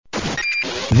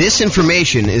This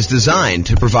information is designed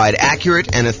to provide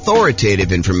accurate and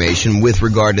authoritative information with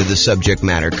regard to the subject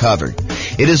matter covered.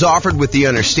 It is offered with the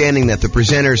understanding that the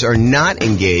presenters are not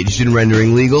engaged in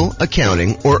rendering legal,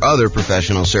 accounting, or other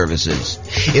professional services.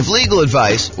 If legal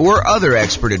advice or other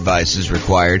expert advice is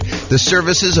required, the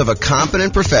services of a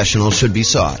competent professional should be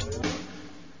sought.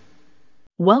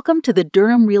 Welcome to the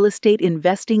Durham Real Estate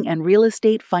Investing and Real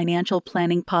Estate Financial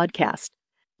Planning Podcast.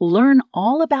 Learn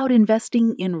all about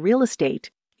investing in real estate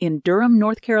in Durham,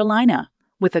 North Carolina,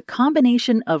 with a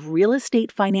combination of real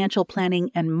estate financial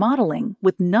planning and modeling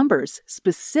with numbers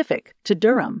specific to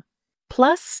Durham,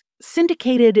 plus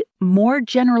syndicated, more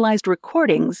generalized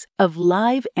recordings of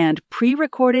live and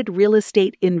pre-recorded real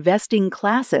estate investing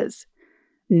classes.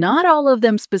 Not all of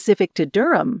them specific to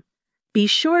Durham. Be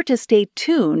sure to stay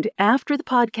tuned after the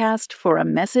podcast for a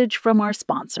message from our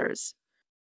sponsors.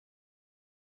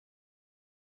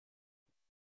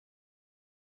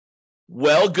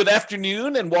 Well, good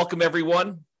afternoon and welcome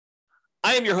everyone.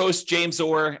 I am your host, James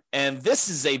Orr, and this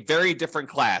is a very different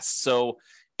class. So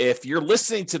if you're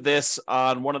listening to this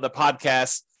on one of the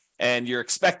podcasts and you're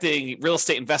expecting real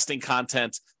estate investing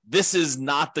content, this is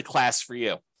not the class for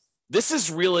you. This is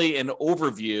really an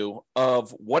overview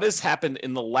of what has happened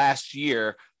in the last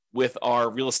year with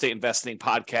our real estate investing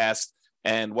podcast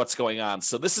and what's going on.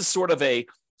 So this is sort of a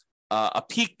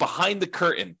peek behind the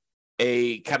curtain,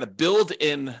 a kind of build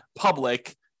in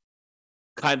public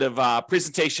kind of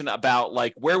presentation about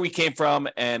like where we came from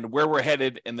and where we're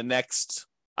headed in the next,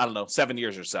 7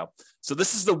 years or so. So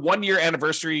this is the 1 year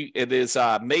anniversary. It is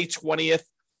May 20th,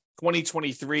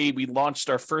 2023. We launched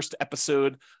our first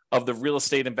episode of the real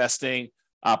estate investing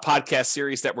podcast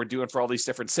series that we're doing for all these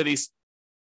different cities.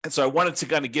 And so I wanted to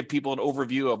kind of give people an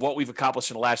overview of what we've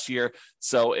accomplished in the last year.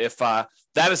 So if that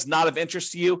is not of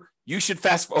interest to you, you should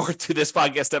fast forward to this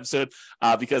podcast episode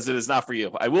because it is not for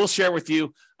you. I will share with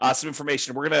you some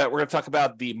information. We're gonna talk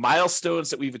about the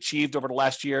milestones that we've achieved over the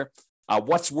last year,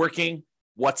 what's working,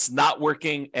 what's not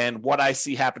working, and what I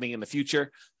see happening in the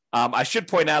future. I should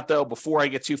point out, though, before I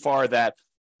get too far, that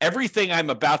everything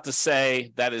I'm about to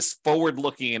say that is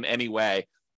forward-looking in any way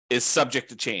is subject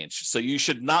to change. So you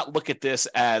should not look at this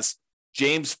as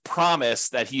James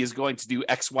promised that he is going to do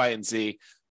X, Y, and Z.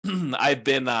 I've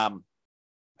been a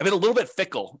little bit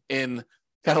fickle in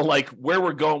kind of like where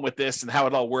we're going with this and how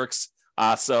it all works.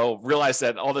 So realize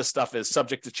that all this stuff is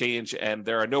subject to change and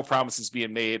there are no promises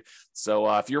being made. So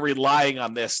if you're relying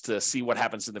on this to see what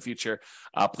happens in the future,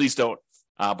 please don't.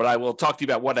 But I will talk to you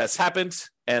about what has happened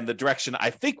and the direction I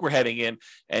think we're heading in,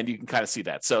 and you can kind of see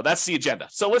that. So that's the agenda.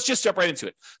 So let's just jump right into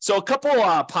it. So a couple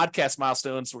podcast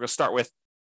milestones we're going to start with.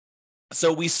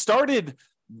 So we started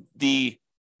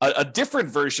a different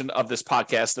version of this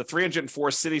podcast, the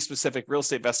 304 city-specific real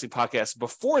estate investing podcast.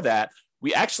 Before that,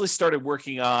 we actually started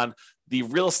working on the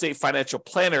real estate financial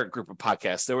planner group of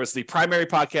podcasts. There was the primary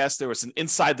podcast. There was an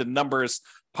Inside the Numbers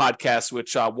podcast,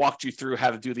 which walked you through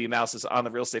how to do the analysis on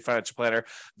the real estate financial planner.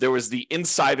 There was the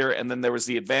Insider, and then there was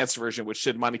the advanced version, which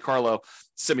did Monte Carlo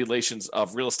simulations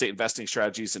of real estate investing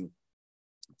strategies and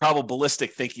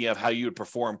probabilistic thinking of how you would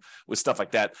perform with stuff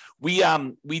like that. We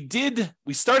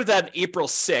started that April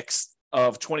 6th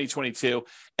of 2022,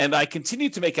 and I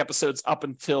continued to make episodes up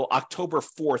until October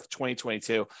 4th,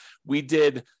 2022. We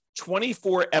did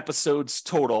 24 episodes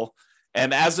total,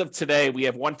 and as of today, we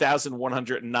have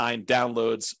 1,109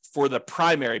 downloads for the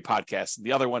primary podcast.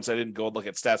 The other ones I didn't go look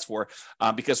at stats for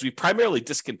because we primarily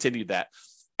discontinued that,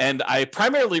 and I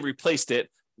primarily replaced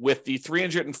it with the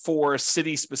 304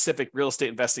 city-specific real estate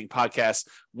investing podcast,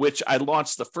 which I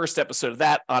launched the first episode of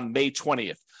that on May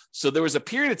 20th. So there was a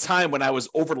period of time when I was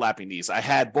overlapping these. I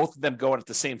had both of them going at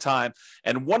the same time,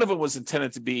 and one of them was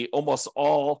intended to be almost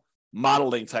all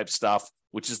modeling type stuff,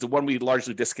 which is the one we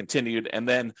largely discontinued. And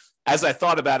then as I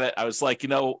thought about it, I was like,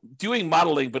 doing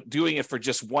modeling, but doing it for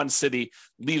just one city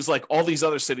leaves like all these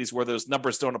other cities where those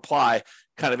numbers don't apply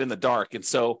kind of in the dark. And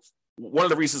so one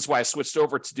of the reasons why I switched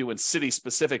over to doing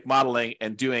city-specific modeling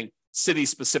and doing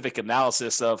city-specific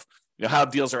analysis of how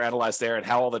deals are analyzed there and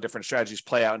how all the different strategies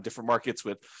play out in different markets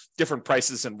with different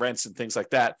prices and rents and things like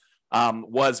that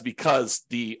was because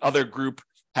the other group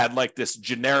had like this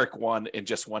generic one in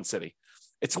just one city.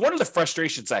 It's one of the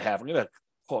frustrations I have. I'm going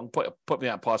to put me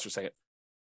on pause for a second.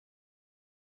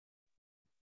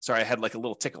 Sorry, I had like a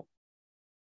little tickle.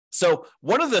 So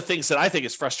one of the things that I think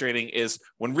is frustrating is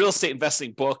when real estate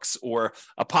investing books or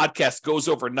a podcast goes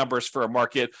over numbers for a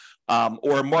market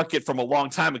or a market from a long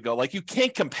time ago. Like you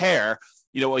can't compare,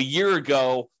 a year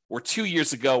ago or 2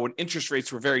 years ago when interest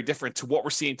rates were very different to what we're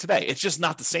seeing today. It's just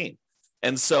not the same.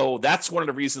 And so that's one of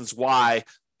the reasons why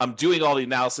I'm doing all the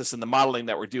analysis and the modeling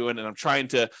that we're doing, and I'm trying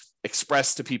to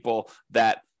express to people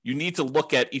that you need to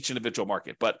look at each individual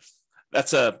market. But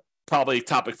that's a probably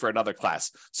topic for another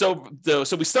class. So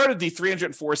we started the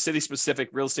 304 city-specific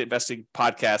real estate investing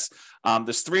podcast.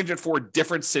 There's 304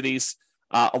 different cities.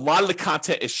 A lot of the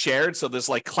content is shared. So there's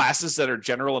like classes that are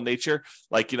general in nature,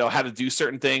 like, how to do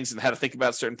certain things and how to think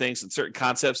about certain things and certain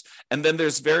concepts. And then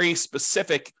there's very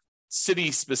specific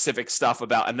city-specific stuff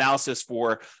about analysis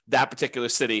for that particular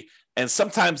city. And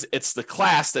sometimes it's the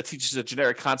class that teaches a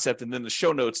generic concept, and then the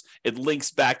show notes, it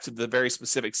links back to the very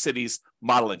specific cities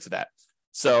modeling to that.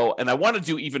 So, and I want to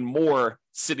do even more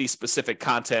city-specific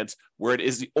content where it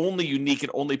is the only unique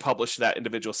and only published to that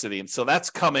individual city. And so that's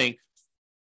coming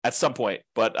at some point,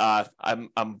 but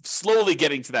I'm slowly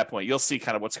getting to that point. You'll see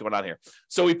kind of what's going on here.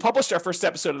 So we published our first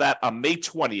episode of that on May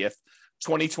 20th,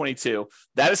 2022.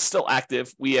 That is still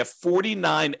active. We have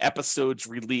 49 episodes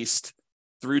released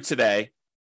through today.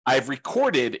 I've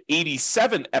recorded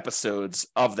 87 episodes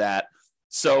of that.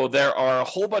 So there are a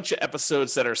whole bunch of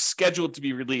episodes that are scheduled to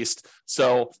be released.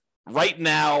 So right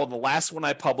now, the last one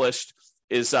I published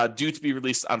is due to be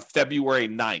released on February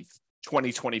 9th,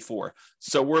 2024.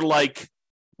 So we're like,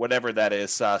 whatever that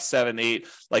is, 7, 8,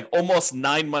 like almost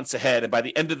 9 months ahead. And by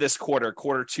the end of this quarter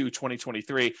 2,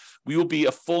 2023, we will be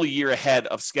a full year ahead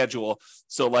of schedule.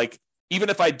 So like, even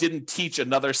if I didn't teach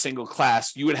another single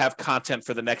class, you would have content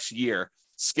for the next year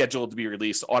scheduled to be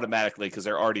released automatically because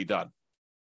they're already done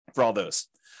for all those.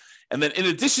 And then in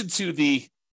addition to the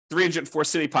 304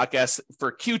 City podcast,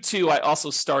 for Q2, I also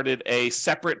started a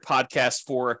separate podcast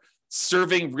for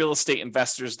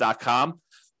servingrealestateinvestors.com.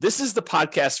 This is the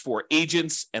podcast for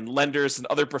agents and lenders and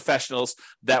other professionals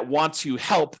that want to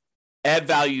help add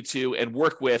value to and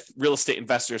work with real estate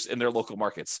investors in their local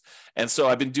markets. And so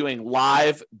I've been doing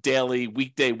live daily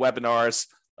weekday webinars,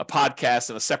 a podcast,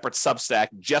 and a separate Substack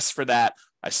just for that.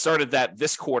 I started that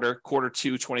this quarter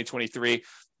 2, 2023.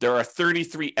 There are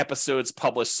 33 episodes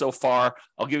published so far.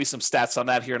 I'll give you some stats on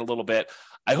that here in a little bit.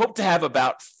 I hope to have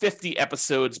about 50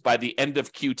 episodes by the end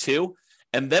of Q2,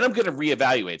 and then I'm going to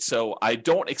reevaluate. So I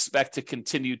don't expect to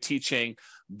continue teaching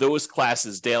those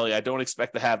classes daily. I don't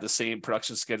expect to have the same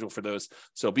production schedule for those.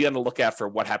 So be on the lookout for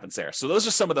what happens there. So those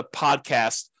are some of the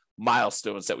podcast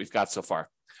milestones that we've got so far.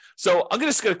 So I'm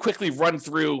just going to quickly run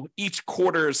through each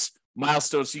quarter's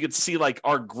milestones so you can see like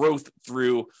our growth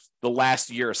through the last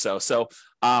year or so. So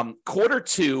quarter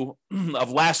 2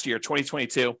 of last year,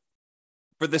 2022,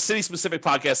 for the city-specific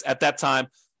podcast at that time,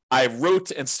 I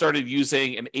wrote and started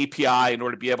using an API in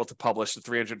order to be able to publish the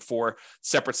 304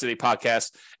 separate city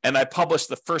podcasts. And I published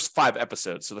the first 5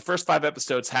 episodes. So the first 5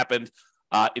 episodes happened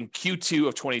in Q2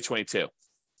 of 2022.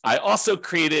 I also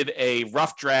created a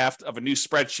rough draft of a new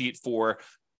spreadsheet for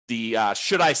the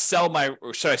should I sell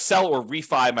or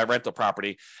refi my rental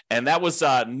property? And that was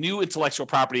new intellectual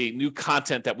property, new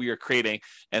content that we are creating.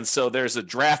 And so there's a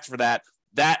draft for that.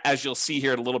 That, as you'll see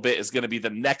here in a little bit, is going to be the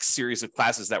next series of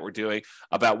classes that we're doing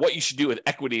about what you should do with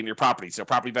equity in your property. So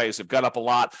property values have gone up a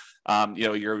lot.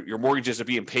 Your mortgages are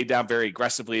being paid down very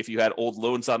aggressively if you had old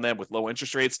loans on them with low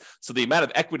interest rates. So the amount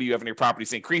of equity you have in your property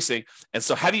is increasing. And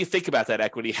so how do you think about that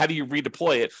equity? How do you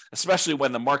redeploy it, especially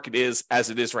when the market is as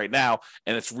it is right now,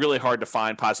 and it's really hard to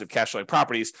find positive cash flowing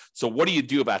properties? So what do you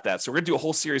do about that? So we're going to do a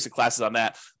whole series of classes on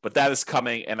that, but that is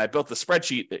coming. And I built the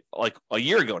spreadsheet like a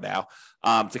year ago now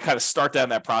to kind of start down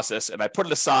that process. And I put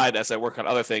it aside as I work on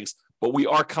other things, but we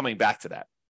are coming back to that.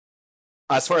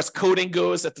 As far as coding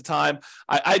goes at the time,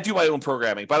 I do my own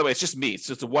programming. By the way, it's just me. It's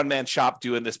just a one-man shop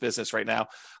doing this business right now.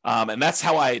 And that's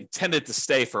how I intended to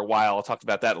stay for a while. I'll talk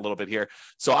about that a little bit here.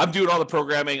 So I'm doing all the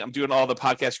programming. I'm doing all the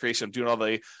podcast creation. I'm doing all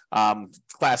the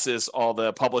classes, all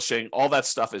the publishing. All that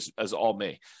stuff is all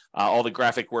me. All the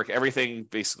graphic work, everything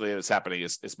basically that's happening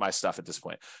is my stuff at this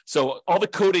point. So all the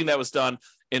coding that was done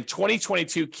in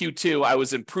 2022 Q2, I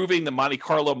was improving the Monte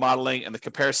Carlo modeling and the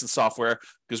comparison software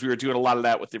because we were doing a lot of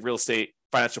that with the real estate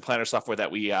financial planner software that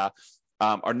we are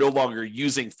no longer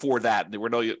using for that. We're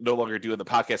no longer doing the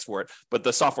podcast for it, but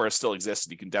the software still exists.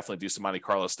 And you can definitely do some Monte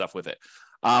Carlo stuff with it.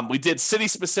 We did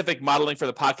city-specific modeling for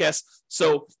the podcast.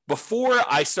 So before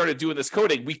I started doing this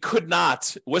coding,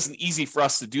 it wasn't easy for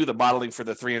us to do the modeling for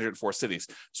the 304 cities.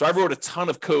 So I wrote a ton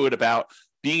of code about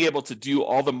being able to do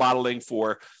all the modeling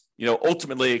for,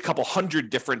 ultimately a couple hundred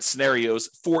different scenarios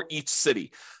for each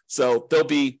city. So there'll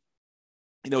be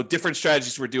different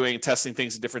strategies we're doing, testing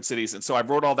things in different cities. And so I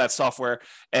wrote all that software,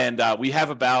 and we have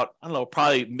about,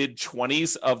 probably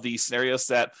mid-20s of the scenarios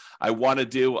that I want to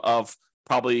do, of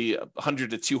probably 100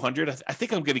 to 200. I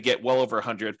think I'm going to get well over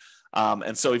 100.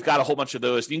 And so we've got a whole bunch of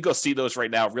those. You can go see those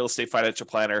right now,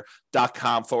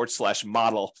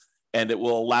 realestatefinancialplanner.com/model. and it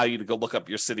will allow you to go look up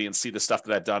your city and see the stuff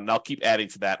that I've done. And I'll keep adding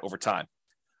to that over time.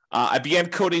 I began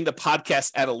coding the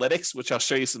podcast analytics, which I'll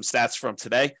show you some stats from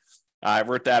today. I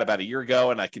wrote that about a year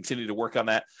ago, and I continue to work on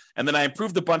that. And then I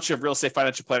improved a bunch of Real Estate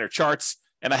Financial Planner charts,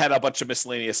 and I had a bunch of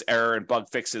miscellaneous error and bug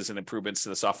fixes and improvements to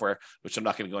the software, which I'm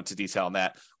not going to go into detail on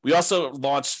that. We also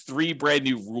launched 3 brand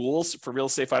new rules for Real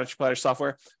Estate Financial Planner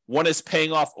software. One is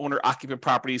paying off owner-occupant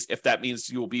properties if that means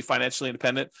you will be financially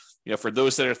independent. For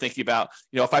those that are thinking about,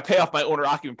 if I pay off my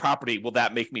owner-occupant property, will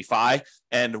that make me FI?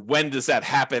 And when does that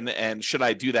happen? And should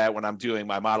I do that when I'm doing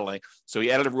my modeling? So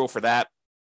we added a rule for that.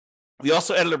 We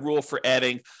also added a rule for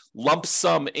adding lump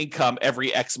sum income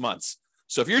every X months.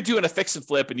 So if you're doing a fix and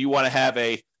flip and you want to have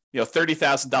a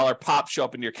 $30,000 pop show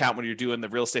up in your account when you're doing the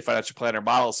Real Estate Financial Planner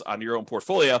models on your own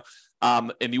portfolio,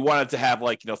 and you wanted to have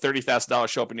 $30,000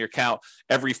 show up in your account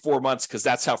every 4 months because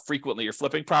that's how frequently you're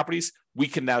flipping properties, we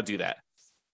can now do that.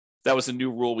 That was a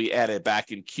new rule we added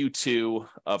back in Q2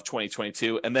 of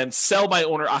 2022. And then sell my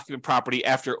owner-occupant property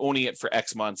after owning it for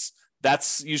X months.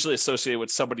 That's usually associated with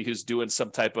somebody who's doing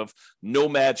some type of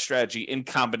nomad strategy in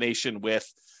combination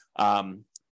with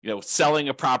selling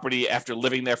a property after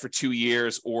living there for 2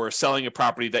 years, or selling a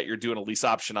property that you're doing a lease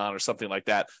option on or something like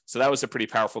that. So that was a pretty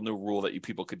powerful new rule that you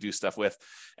people could do stuff with.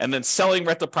 And then selling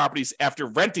rental properties after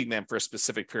renting them for a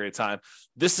specific period of time.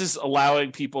 This is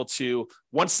allowing people to,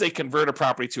 once they convert a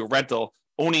property to a rental,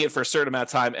 owning it for a certain amount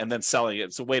of time and then selling it.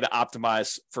 It's a way to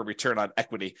optimize for return on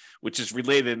equity, which is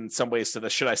related in some ways to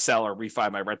the should I sell or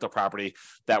refi my rental property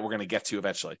that we're going to get to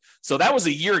eventually. So that was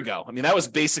a year ago. That was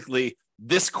basically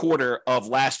this quarter of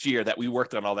last year that we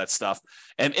worked on all that stuff.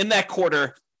 And in that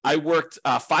quarter, I worked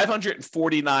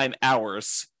 549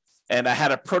 hours and I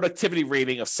had a productivity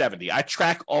rating of 70. I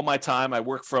track all my time. I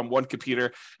work from one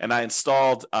computer, and I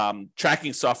installed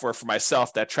tracking software for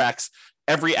myself that tracks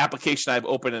every application I've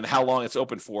opened and how long it's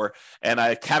open for. And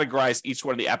I categorize each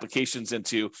one of the applications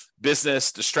into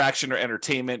business, distraction or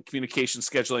entertainment, communication,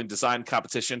 scheduling, design,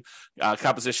 composition,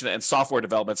 and software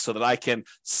development so that I can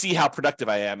see how productive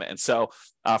I am. And so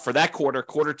for that quarter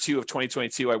 2 of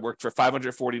 2022, I worked for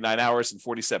 549 hours and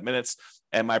 47 minutes,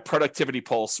 and my productivity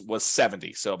pulse was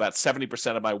 70. So about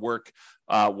 70% of my work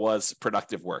was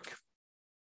productive work.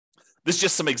 This is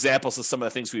just some examples of some of the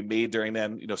things we made during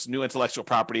then, some new intellectual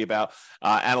property about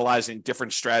analyzing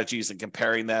different strategies and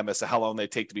comparing them as to how long they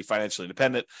take to be financially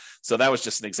independent. So that was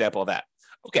just an example of that.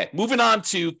 Okay, moving on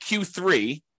to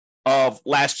Q3 of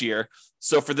last year.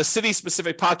 So for the city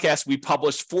specific podcast, we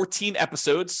published 14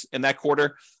 episodes in that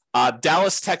quarter.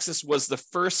 Dallas, Texas was the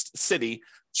first city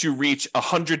to reach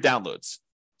 100 downloads.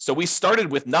 So we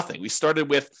started with nothing. We started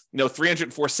with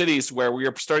 304 cities where we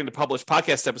were starting to publish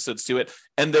podcast episodes to it,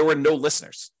 and there were no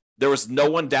listeners. There was no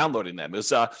one downloading them. It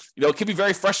was, it can be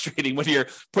very frustrating when you're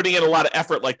putting in a lot of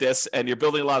effort like this, and you're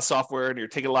building a lot of software, and you're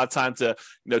taking a lot of time to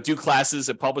do classes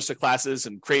and publish the classes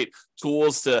and create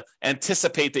tools to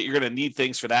anticipate that you're going to need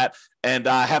things for that, and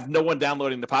have no one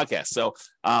downloading the podcast. So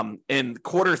in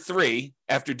quarter 3,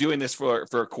 after doing this for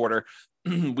a quarter,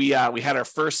 we had our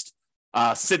first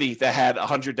city that had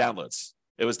 100 downloads.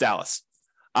 It was Dallas.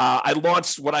 I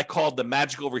launched what I called the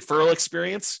magical referral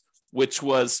experience, which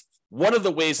was one of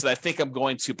the ways that I think I'm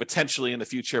going to potentially in the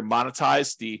future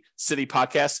monetize the city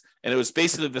podcast. And it was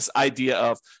basically this idea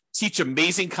of teach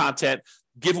amazing content,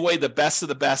 give away the best of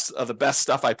the best of the best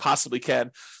stuff I possibly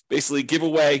can, basically give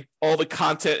away all the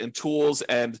content and tools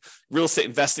and real estate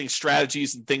investing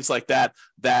strategies and things like that,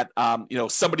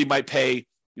 somebody might pay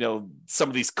some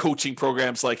of these coaching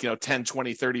programs like, 10,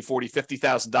 20, 30, 40,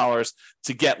 $50,000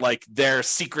 to get like their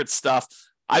secret stuff.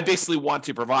 I basically want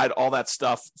to provide all that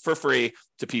stuff for free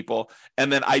to people.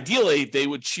 And then ideally they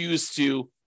would choose to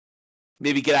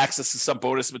maybe get access to some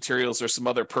bonus materials or some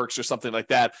other perks or something like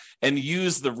that, and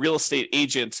use the real estate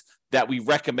agent that we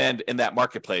recommend in that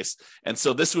marketplace. And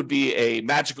so this would be a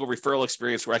magical referral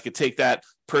experience where I could take that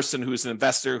person who's an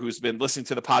investor who's been listening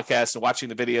to the podcast and watching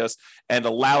the videos and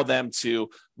allow them to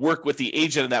work with the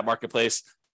agent in that marketplace,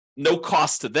 no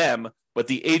cost to them, but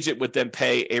the agent would then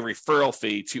pay a referral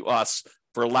fee to us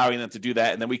for allowing them to do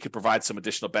that. And then we could provide some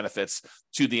additional benefits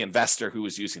to the investor who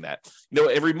is using that.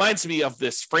 It reminds me of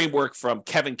this framework from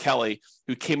Kevin Kelly,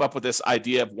 who came up with this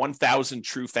idea of 1,000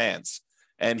 true fans.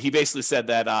 And he basically said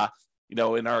that,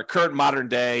 in our current modern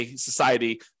day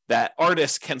society, that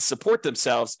artists can support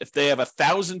themselves if they have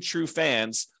 1,000 true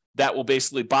fans that will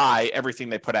basically buy everything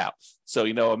they put out. So,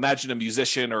 imagine a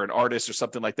musician or an artist or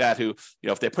something like that who,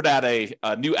 if they put out a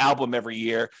new album every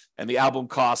year and the album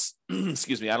costs,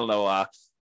 $100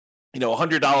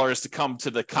 to come to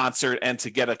the concert and to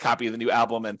get a copy of the new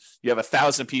album. And you have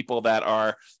 1,000 people that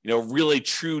are, really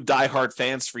true diehard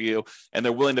fans for you, and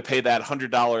they're willing to pay that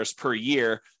 $100 per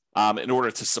year. in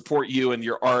order to support you and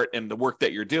your art and the work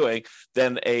that you're doing,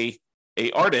 then a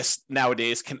artist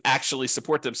nowadays can actually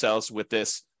support themselves with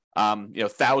this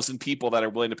 1,000 people that are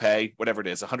willing to pay whatever it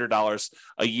is, $100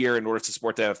 a year in order to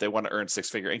support them if they want to earn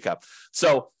six-figure income.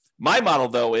 So my model,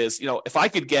 though, is, if I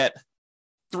could get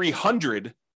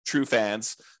 300 true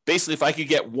fans, basically, if I could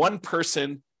get one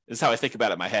person, this is how I think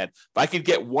about it in my head. If I could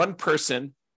get one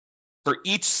person for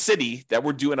each city that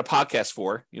we're doing a podcast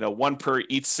for, one per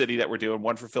each city that we're doing,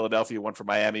 one for Philadelphia, one for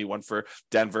Miami, one for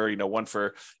Denver, one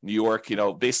for New York,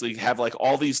 basically have like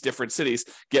all these different cities,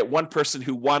 get one person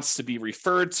who wants to be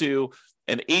referred to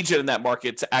an agent in that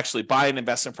market to actually buy an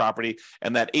investment property,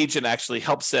 and that agent actually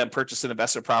helps them purchase an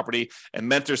investment property and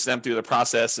mentors them through the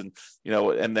process. And,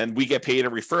 and then we get paid a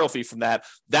referral fee from that.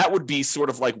 That would be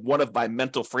sort of like one of my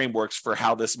mental frameworks for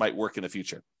how this might work in the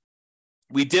future.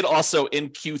 We did also in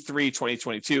Q3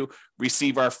 2022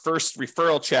 receive our first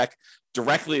referral check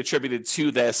directly attributed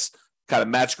to this kind of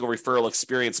magical referral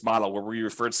experience model, where we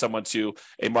referred someone to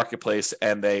a marketplace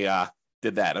and they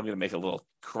did that. I'm going to make a little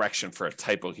correction for a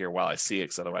typo here while I see it,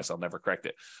 because otherwise I'll never correct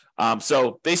it.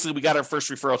 So basically, we got our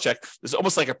first referral check. There's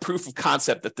almost like a proof of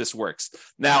concept that this works.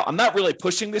 Now, I'm not really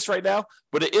pushing this right now,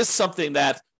 but it is something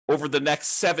that over the next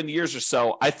 7 years or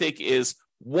so, I think is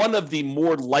one of the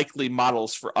more likely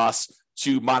models for us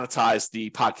to monetize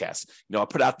the podcast. I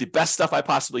put out the best stuff I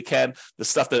possibly can, the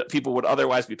stuff that people would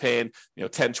otherwise be paying, $10,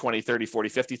 $20, $30,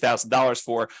 $40, $50,000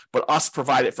 for, but us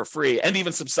provide it for free, and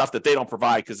even some stuff that they don't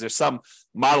provide, because there's some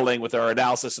modeling with our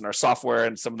analysis and our software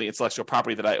and some of the intellectual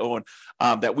property that I own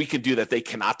that we can do that they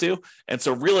cannot do. And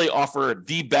so really offer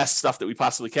the best stuff that we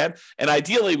possibly can. And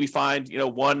ideally we find,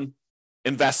 one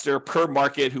investor per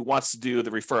market who wants to do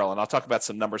the referral. And I'll talk about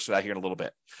some numbers for that here in a little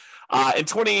bit. In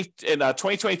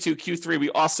 2022 Q3, we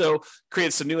also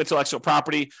created some new intellectual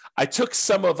property. I took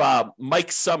some of Mike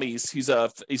Summies. He's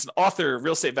an author,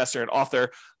 real estate investor, and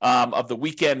author of the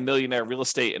Weekend Millionaire Real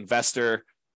Estate Investor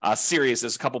series.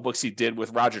 There's a couple books he did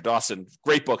with Roger Dawson.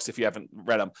 Great books if you haven't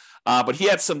read them. But he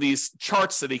had some of these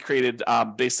charts that he created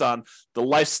based on the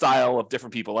lifestyle of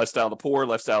different people, lifestyle of the poor,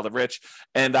 lifestyle of the rich.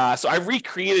 And so I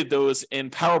recreated those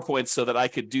in PowerPoint so that I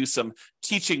could do some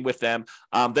teaching with them.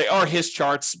 They are his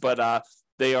charts, but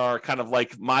they are kind of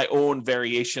like my own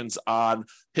variations on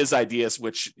his ideas,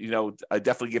 which, I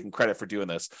definitely give him credit for doing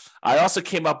this. I also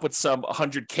came up with some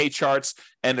 100K charts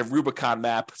and a Rubicon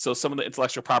map. So some of the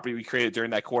intellectual property we created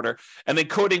during that quarter. And then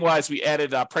coding wise, we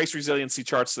added price resiliency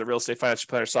charts to the Real Estate Financial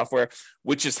Planner software,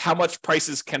 which is how much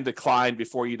prices can decline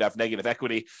before you'd have negative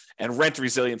equity. And rent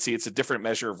resiliency, it's a different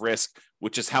measure of risk,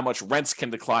 which is how much rents can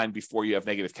decline before you have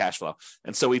negative cash flow.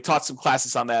 And so we taught some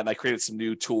classes on that, and I created some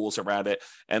new tools around it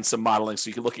and some modeling. So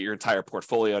you can look at your entire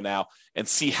portfolio now and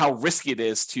see how risky it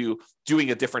is to doing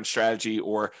a different strategy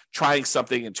or trying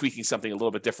something and tweaking something a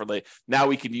little bit differently. Now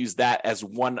we can use that as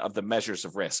one of the measures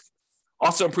of risk.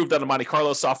 Also improved on the Monte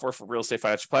Carlo software for Real Estate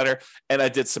Financial Planner, and I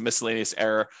did some miscellaneous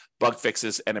error, bug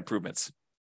fixes, and improvements.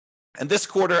 And this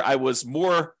quarter, I was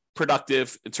more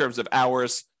productive in terms of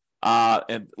hours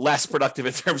and less productive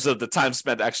in terms of the time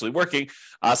spent actually working.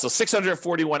 So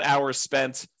 641 hours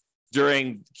spent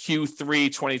during Q3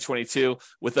 2022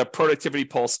 with a productivity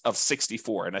pulse of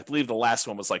 64. And I believe the last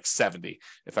one was like 70,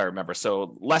 if I remember.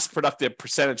 So less productive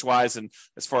percentage-wise and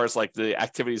as far as like the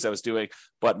activities I was doing,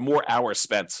 but more hours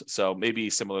spent. So maybe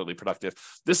similarly productive.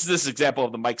 This is this example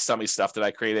of the Mike Summy stuff that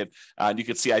I created. And you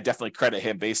can see I definitely credit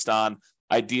him based on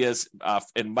ideas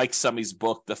in Mike Summy's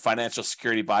book, The Financial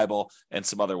Security Bible, and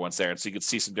some other ones there. And so you can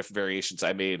see some different variations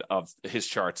I made of his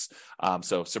charts.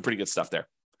 So some pretty good stuff there.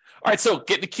 All right, so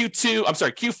getting to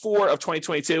Q4 of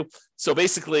 2022. So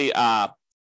basically,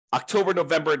 October,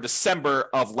 November, and December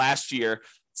of last year,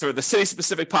 for the City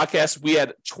Specific podcast, we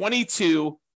had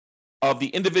 22 of the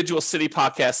individual city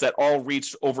podcasts that all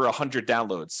reached over 100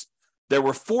 downloads. There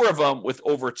were 4 of them with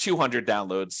over 200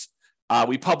 downloads.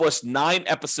 We published 9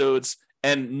 episodes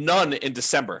and none in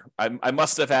December. I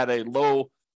must have had a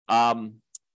low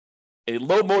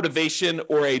motivation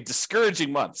or a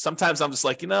discouraging month. Sometimes I'm just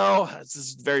like, this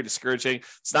is very discouraging.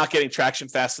 It's not getting traction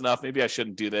fast enough. Maybe I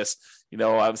shouldn't do this.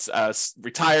 I was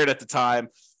retired at the time.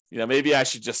 Maybe I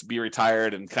should just be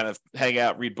retired and kind of hang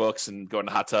out, read books, and go in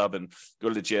the hot tub and go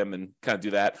to the gym and kind of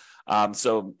do that.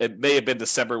 So it may have been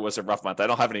December was a rough month. I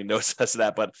don't have any notes as to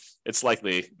that, but it's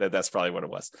likely that that's probably what it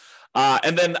was.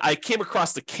 And then I came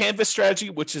across the Canvas strategy,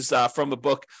 which is from the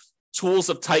book Tools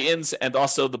of Titans, and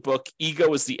also the book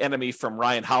Ego is the Enemy from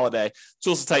Ryan Holiday.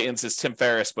 Tools of Titans is Tim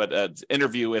Ferriss, but an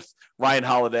interview with Ryan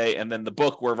Holiday. And then the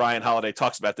book where Ryan Holiday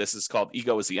talks about this is called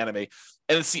Ego is the Enemy.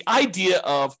 And it's the idea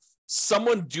of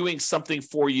someone doing something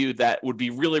for you that would be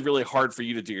really, really hard for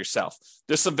you to do yourself.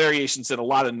 There's some variations and a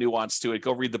lot of nuance to it.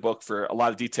 Go read the book for a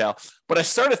lot of detail. But I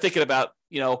started thinking about,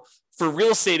 for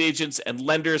real estate agents and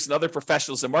lenders and other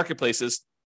professionals in marketplaces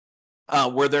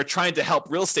where they're trying to help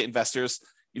real estate investors,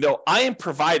 I am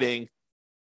providing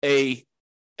a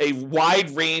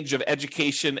wide range of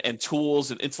education and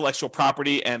tools and intellectual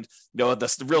property and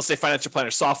the real estate financial planner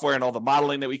software and all the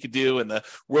modeling that we could do and the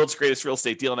world's greatest real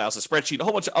estate deal analysis spreadsheet, a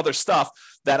whole bunch of other stuff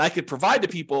that I could provide to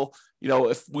people,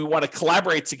 if we want to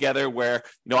collaborate together where,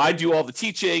 I do all the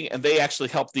teaching and they actually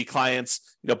help the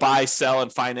clients, buy, sell,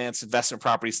 and finance investment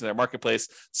properties in their marketplace.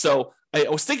 So I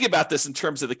was thinking about this in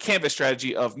terms of the Canvas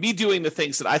strategy of me doing the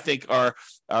things that I think are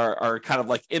kind of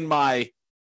like in my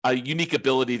a unique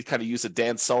ability to kind of use a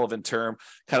Dan Sullivan term,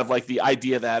 kind of like the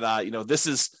idea that, this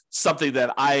is something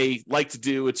that I like to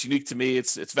do. It's unique to me.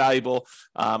 It's valuable.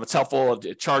 It's helpful.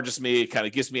 It charges me. It kind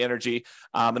of gives me energy.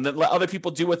 And then let other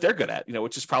people do what they're good at,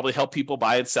 which is probably help people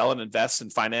buy and sell and invest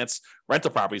and finance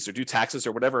rental properties or do taxes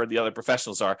or whatever the other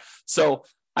professionals are. So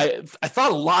I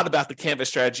thought a lot about the Canvas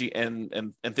strategy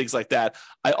and things like that.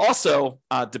 I also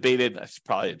debated, I should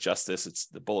probably adjust this. It's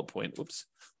the bullet point. Whoops.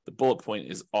 The bullet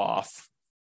point is off.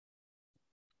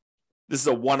 This is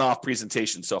a one-off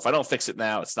presentation, so if I don't fix it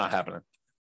now, it's not happening.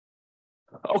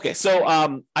 Okay, so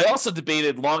I also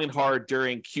debated long and hard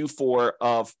during Q4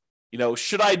 of,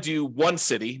 should I do one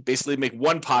city, basically make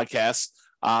one podcast,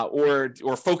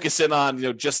 or focus in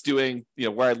on, just doing,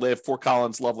 where I live, Fort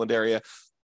Collins, Loveland area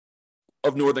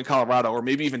of Northern Colorado, or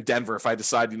maybe even Denver if I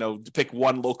decide, to pick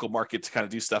one local market to kind of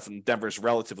do stuff, and Denver is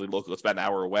relatively local. It's about an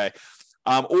hour away.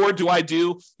 Or do I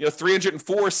do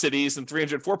 304 cities and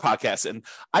 304 podcasts? And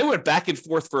I went back and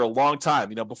forth for a long time.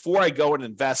 Before I go and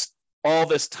invest all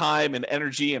this time and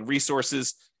energy and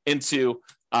resources into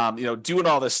doing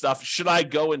all this stuff, should I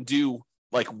go and do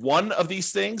like one of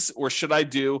these things, or should I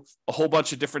do a whole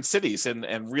bunch of different cities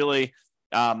and really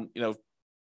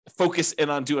focus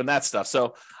in on doing that stuff?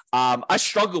 So I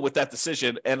struggled with that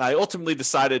decision, and I ultimately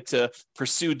decided to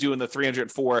pursue doing the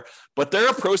 304. But there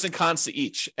are pros and cons to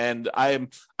each, and I'm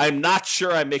not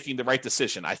sure I'm making the right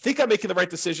decision. I think I'm making the right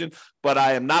decision, but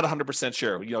I am not 100%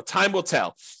 sure. Time will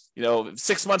tell.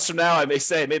 6 months from now, I may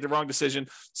say I made the wrong decision.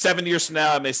 7 years from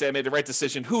now, I may say I made the right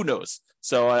decision. Who knows?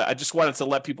 So I just wanted to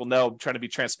let people know, trying to be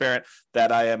transparent,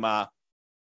 that I'm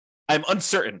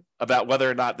uncertain about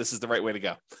whether or not this is the right way to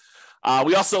go.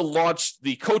 We also launched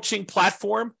the coaching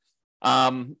platform.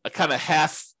 I kind of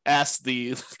half-assed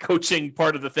the coaching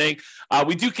part of the thing.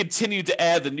 We do continue to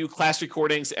add the new class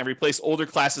recordings and replace older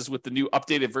classes with the new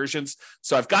updated versions.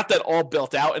 So I've got that all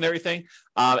built out and everything.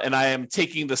 And I am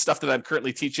taking the stuff that I'm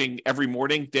currently teaching every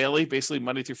morning, daily, basically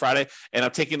Monday through Friday. And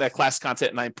I'm taking that class content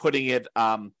and I'm putting it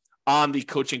on the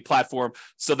coaching platform,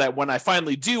 so that when I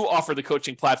finally do offer the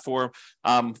coaching platform,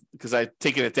 because I've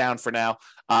taken it down for now,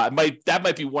 that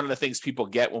might be one of the things people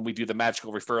get when we do the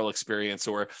magical referral experience,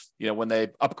 or when they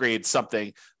upgrade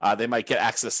something, they might get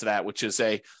access to that, which is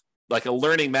a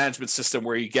learning management system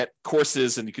where you get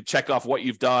courses and you can check off what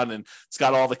you've done, and it's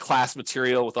got all the class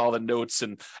material with all the notes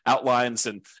and outlines,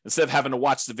 and instead of having to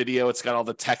watch the video, it's got all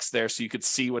the text there so you could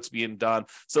see what's being done.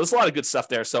 So there's a lot of good stuff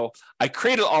there. So I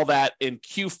created all that in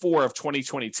Q4 of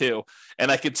 2022,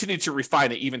 and I continue to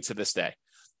refine it even to this day.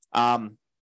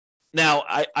 Now,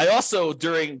 I also,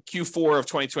 during Q4 of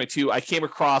 2022, I came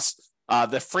across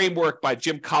the framework by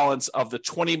Jim Collins of the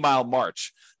 20-mile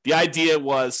march. The idea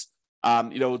was,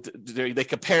 they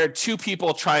compared two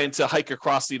people trying to hike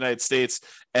across the United States,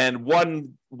 and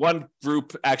one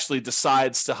group actually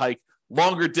decides to hike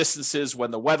longer distances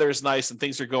when the weather is nice and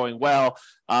things are going well.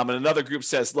 And another group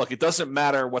says, look, it doesn't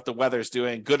matter what the weather's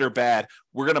doing, good or bad.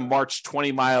 We're going to march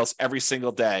 20 miles every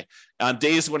single day. On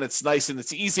days when it's nice and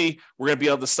it's easy, we're going to be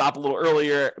able to stop a little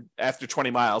earlier after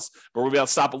 20 miles, but we'll be able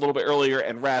to stop a little bit earlier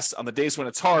and rest. On the days when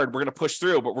it's hard, we're going to push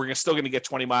through, but we're still going to get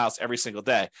 20 miles every single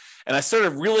day. And I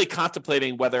started really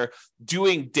contemplating whether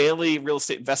doing daily real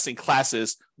estate investing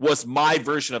classes was my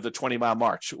version of the 20-mile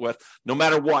march. With no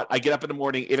matter what, I get up in the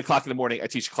morning, 8 o'clock in the morning, I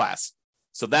teach class.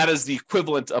 So that is the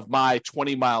equivalent of my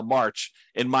 20-mile march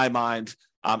in my mind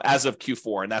as of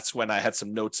Q4. And that's when I had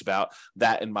some notes about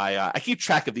that in my, I keep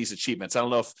track of these achievements. I don't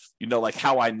know if you know,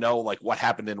 how I know, what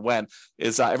happened and when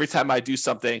is every time I do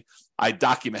something, I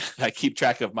document, I keep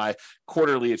track of my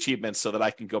quarterly achievements so that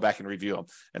I can go back and review them.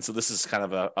 And so this is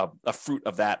kind of a fruit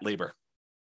of that labor.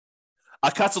 A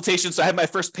consultation. So I had my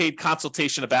first paid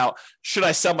consultation about, should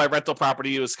I sell my rental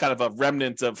property? It was kind of a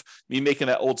remnant of me making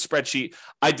that old spreadsheet.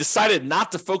 I decided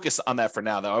not to focus on that for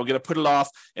now, though. I'm going to put it off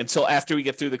until after we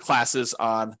get through the classes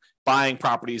on buying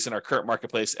properties in our current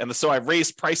marketplace. And so I've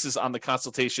raised prices on the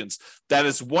consultations. That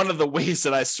is one of the ways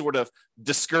that I sort of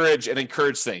discourage and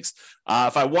encourage things.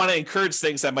 If I want to encourage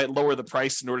things, I might lower the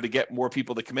price in order to get more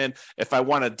people to come in. If I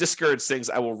want to discourage things,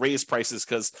 I will raise prices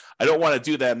because I don't want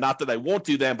to do them. Not that I won't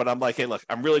do them, but I'm like, hey, look,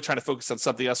 I'm really trying to focus on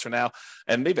something else for now.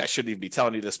 And maybe I shouldn't even be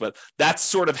telling you this, but that's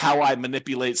sort of how I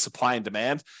manipulate supply and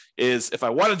demand. Is if I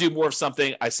want to do more of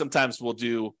something, I sometimes will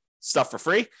do stuff for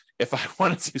free. If I don't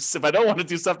want to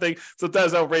do something,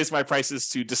 sometimes I'll raise my prices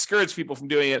to discourage people from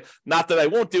doing it. Not that I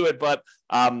won't do it, but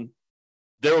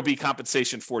there will be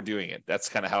compensation for doing it. That's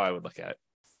kind of how I would look at it.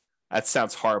 That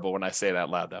sounds horrible when I say it out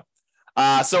loud, though.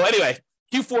 So anyway,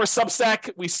 Q4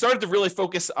 Substack, we started to really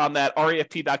focus on that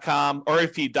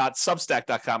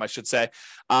refp.substack.com, I should say.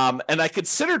 And I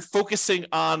considered focusing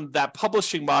on that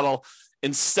publishing model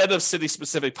instead of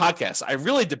city-specific podcasts. I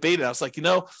really debated. I was like,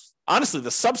 honestly, the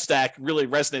Substack really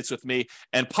resonates with me,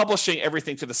 and publishing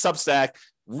everything to the Substack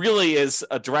really is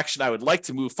a direction I would like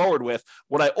to move forward with.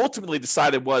 What I ultimately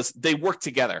decided was they work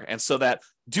together. And so that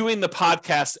doing the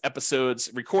podcast episodes,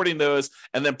 recording those,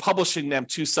 and then publishing them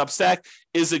to Substack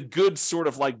is a good sort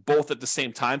of like both at the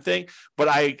same time thing. But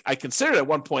I considered at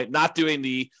one point not doing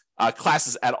the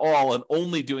classes at all and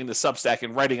only doing the Substack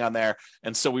and writing on there.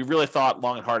 And so we really thought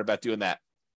long and hard about doing that.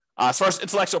 As far as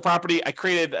intellectual property, I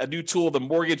created a new tool, the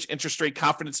Mortgage Interest Rate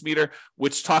Confidence Meter,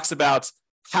 which talks about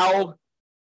how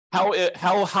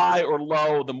high or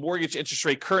low the mortgage interest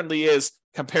rate currently is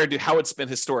compared to how it's been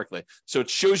historically. So it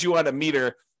shows you on a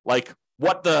meter like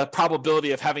what the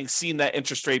probability of having seen that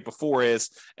interest rate before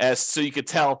is, as so you could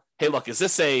tell, hey, look, is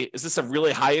this a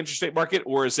really high interest rate market,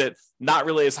 or is it not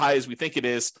really as high as we think it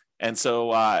is? And so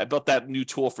I built that new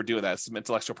tool for doing that. Some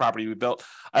intellectual property we built.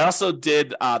 I also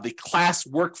did the class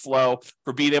workflow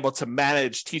for being able to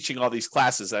manage teaching all these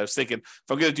classes. I was thinking, if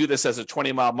I'm going to do this as a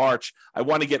 20-mile march, I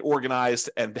want to get organized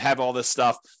and have all this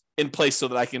stuff in place so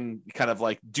that I can kind of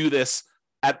like do this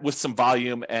with some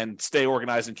volume and stay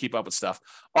organized and keep up with stuff.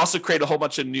 Also create a whole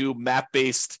bunch of new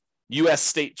map-based U.S.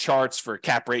 state charts for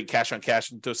cap rate, cash on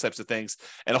cash, and those types of things,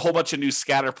 and a whole bunch of new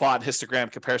scatter plot, histogram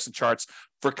comparison charts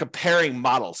for comparing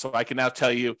models. So I can now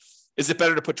tell you, is it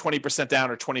better to put 20%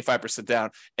 down or 25%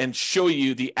 down, and show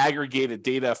you the aggregated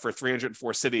data for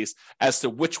 304 cities as to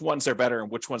which ones are better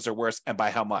and which ones are worse and by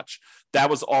how much. That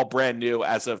was all brand new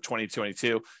as of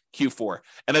 2022 Q4.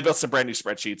 And I built some brand new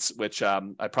spreadsheets, which I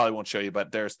probably won't show you,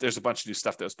 but there's a bunch of new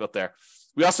stuff that was built there.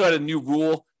 We also had a new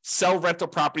rule: sell rental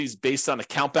properties based on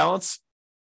account balance.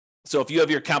 So if you have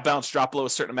your account balance drop below a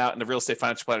certain amount in the Real Estate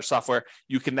Financial Planner software,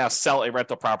 you can now sell a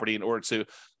rental property in order to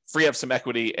free up some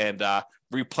equity and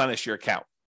replenish your account.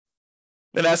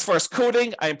 Then as far as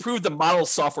coding, I improved the model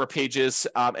software pages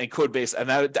and code base,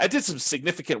 and I did some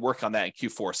significant work on that in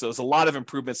Q4. So there's a lot of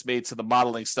improvements made to the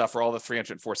modeling stuff for all the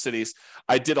 304 cities.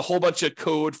 I did a whole bunch of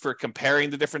code for comparing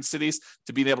the different cities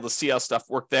to being able to see how stuff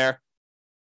worked there.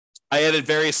 I added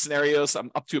various scenarios.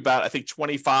 I'm up to about, I think,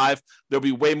 25. There'll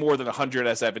be way more than 100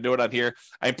 as I have a note on here.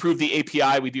 I improved the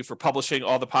API we do for publishing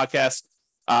all the podcasts.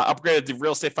 Upgraded the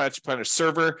Real Estate Financial Planner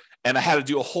server, and I had to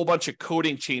do a whole bunch of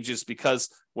coding changes because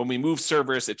when we moved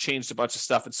servers, it changed a bunch of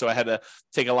stuff, and so I had to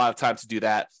take a lot of time to do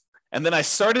that. And then I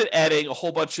started adding a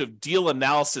whole bunch of deal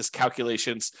analysis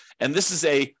calculations, and this is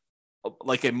a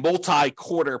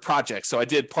multi-quarter project. So I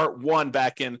did part one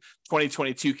back in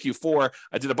 2022 Q4.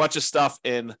 I did a bunch of stuff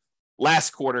in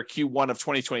last quarter, Q1 of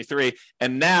 2023,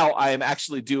 and now I am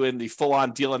actually doing the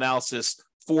full-on deal analysis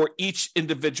for each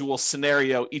individual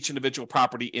scenario, each individual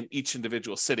property in each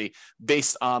individual city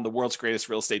based on the world's greatest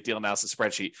real estate deal analysis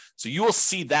spreadsheet. So you will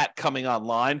see that coming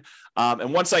online.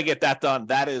 And once I get that done,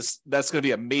 that's going to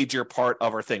be a major part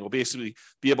of our thing. We'll basically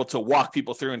be able to walk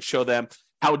people through and show them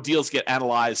how deals get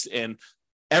analyzed in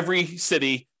every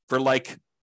city for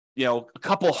a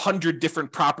couple hundred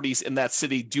different properties in that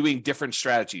city doing different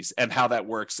strategies and how that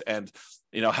works and,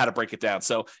 how to break it down.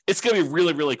 So it's going to be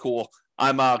really, really cool.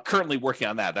 I'm currently working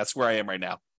on that. That's where I am right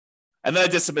now. And then I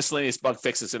did some miscellaneous bug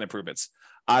fixes and improvements.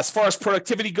 As far as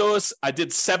productivity goes, I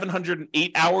did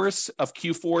 708 hours of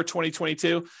Q4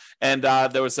 2022, and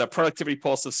there was a productivity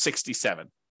pulse of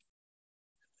 67.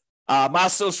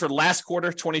 Milestones for last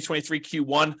quarter, 2023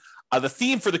 Q1. The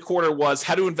theme for the quarter was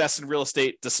how to invest in real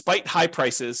estate despite high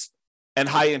prices and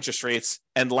high interest rates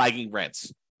and lagging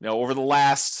rents. Over the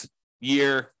last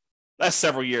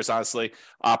several years, honestly,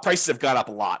 prices have gone up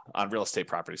a lot on real estate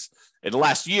properties. In the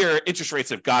last year, interest rates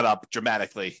have gone up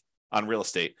dramatically on real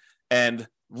estate, and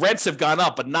rents have gone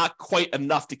up, but not quite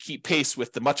enough to keep pace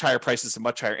with the much higher prices and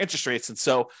much higher interest rates. And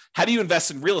so how do you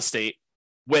invest in real estate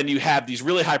when you have these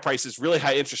really high prices, really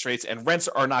high interest rates, and rents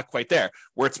are not quite there,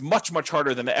 where it's much, much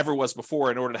harder than it ever was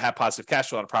before in order to have positive cash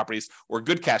flow on properties or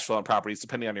good cash flow on properties,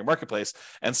 depending on your marketplace.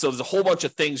 And so there's a whole bunch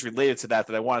of things related to that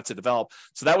I wanted to develop.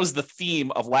 So that was the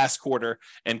theme of last quarter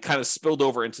and kind of spilled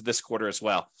over into this quarter as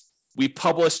well. We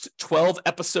published 12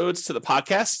 episodes to the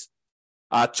podcast.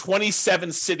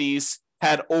 27 cities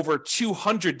had over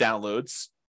 200 downloads.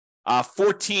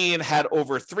 14 had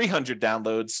over 300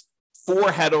 downloads.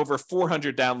 4 had over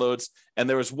 400 downloads, and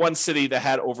there was one city that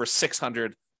had over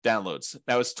 600 downloads.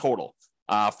 That was total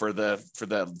for their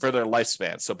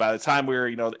lifespan. So by the time we were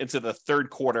into the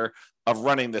third quarter of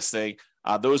running this thing,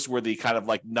 those were the kind of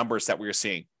like numbers that we were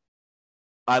seeing.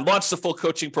 I launched the full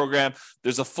coaching program.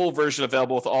 There's a full version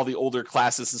available with all the older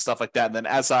classes and stuff like that. And then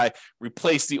as I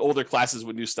replace the older classes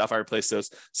with new stuff, I replace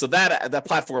those. So that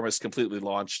platform is completely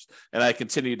launched, and I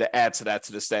continue to add to that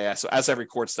to this day. So as I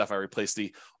record stuff, I replace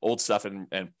the old stuff and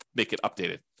make it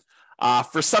updated.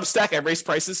 For Substack, I raised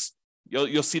prices.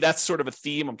 You'll see that's sort of a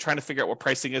theme. I'm trying to figure out what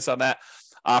pricing is on that.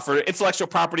 For intellectual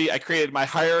property, I created my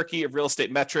hierarchy of real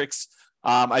estate metrics.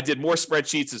 I did more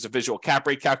spreadsheets. There's a visual cap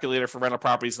rate calculator for rental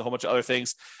properties and a whole bunch of other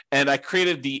things. And I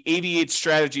created the 88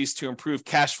 strategies to improve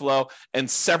cash flow and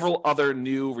several other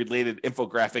new related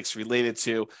infographics related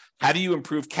to how do you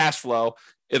improve cash flow,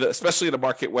 especially in a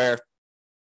market where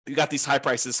you got these high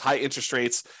prices, high interest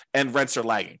rates, and rents are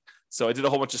lagging. So I did a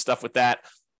whole bunch of stuff with that.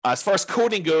 As far as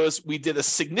coding goes, we did a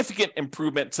significant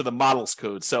improvement to the models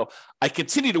code. So I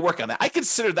continue to work on that. I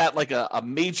consider that like a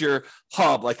major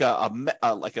hub, like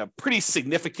a pretty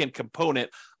significant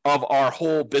component of our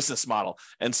whole business model.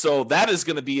 And so that is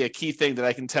going to be a key thing that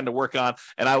I can tend to work on,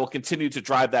 and I will continue to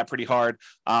drive that pretty hard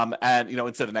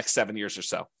into the next 7 years or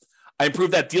so. I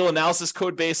improved that deal analysis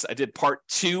code base. I did part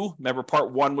 2. Remember,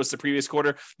 part 1 was the previous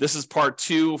quarter. This is part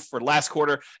 2 for last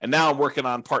quarter. And now I'm working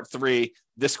on part 3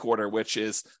 this quarter, which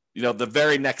is, the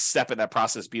very next step in that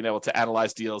process, being able to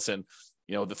analyze deals and,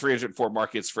 the 304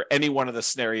 markets for any one of the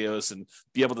scenarios and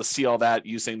be able to see all that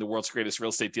using the world's greatest real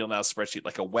estate deal analysis spreadsheet,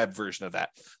 like a web version of that.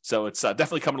 So it's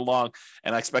definitely coming along,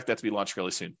 and I expect that to be launched really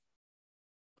soon.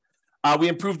 We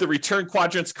improved the return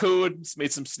quadrants code,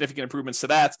 made some significant improvements to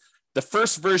that. The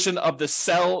first version of the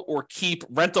sell or keep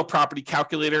rental property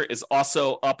calculator is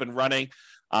also up and running.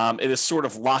 It is sort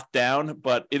of locked down,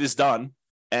 but it is done.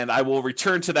 And I will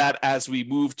return to that as we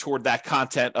move toward that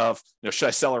content of, should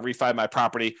I sell or refi my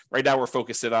property? Right now, we're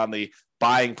focusing on the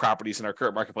buying properties in our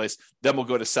current marketplace. Then we'll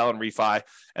go to sell and refi.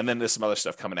 And then there's some other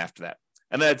stuff coming after that.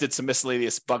 And then I did some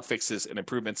miscellaneous bug fixes and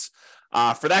improvements.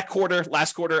 For that quarter,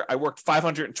 last quarter, I worked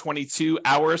 522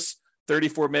 hours,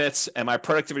 34 minutes, and my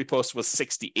productivity post was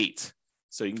 68.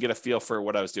 So you can get a feel for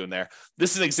what I was doing there.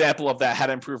 This is an example of that, how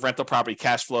to improve rental property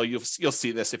cash flow. You'll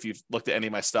see this if you've looked at any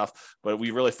of my stuff, but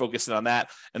we really focused on that.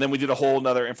 And then we did a whole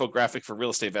nother infographic for real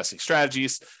estate investing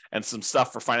strategies and some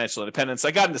stuff for financial independence.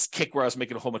 I got in this kick where I was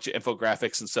making a whole bunch of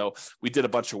infographics, and so we did a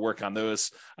bunch of work on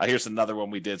those. Here's another one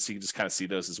we did, so you can just kind of see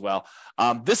those as well.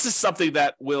 This is something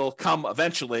that will come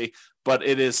eventually, but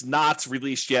it is not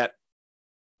released yet.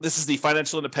 This is the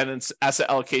financial independence, asset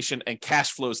allocation, and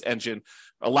cash flows engine,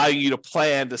 allowing you to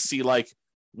plan to see like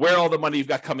where all the money you've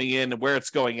got coming in and where it's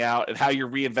going out and how you're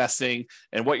reinvesting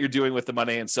and what you're doing with the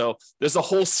money. And so there's a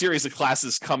whole series of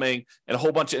classes coming and a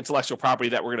whole bunch of intellectual property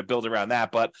that we're going to build around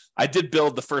that. But I did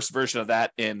build the first version of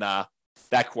that in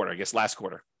that quarter, I guess last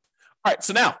quarter. All right,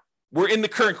 so now we're in the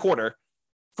current quarter,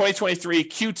 2023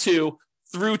 Q2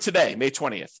 through today, May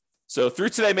 20th. So through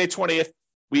today, May 20th,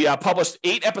 we published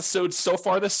 8 episodes so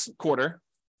far this quarter.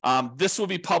 This will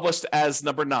be published as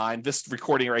number 9, this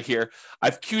recording right here.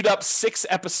 I've queued up 6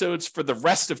 episodes for the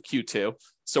rest of Q2.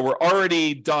 So we're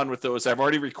already done with those. I've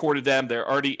already recorded them.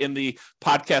 They're already in the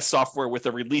podcast software with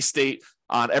a release date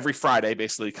on every Friday,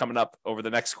 basically coming up over the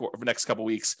next couple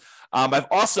weeks. I've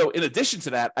also, in addition to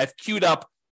that, I've queued up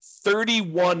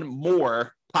 31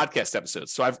 more podcast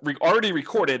episodes. So I've already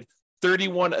recorded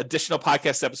 31 additional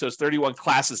podcast episodes, 31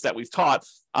 classes that we've taught,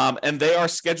 and they are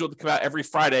scheduled to come out every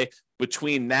Friday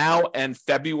between now and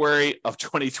February of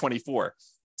 2024.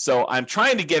 So I'm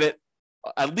trying to get it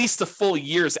at least a full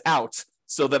year's out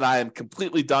so that I am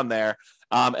completely done there.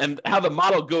 And how the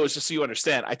model goes, just so you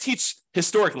understand, I teach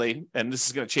historically, and this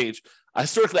is going to change.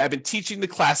 Historically, I've been teaching the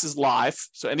classes live,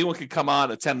 so anyone can come on,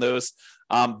 attend those.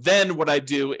 Then what I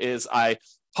do is I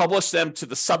publish them to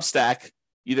the Substack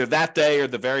either that day or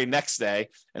the very next day.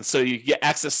 And so you get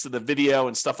access to the video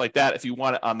and stuff like that if you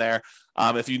want it on there.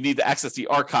 If you need to access the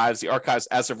archives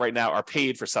as of right now are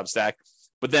paid for Substack.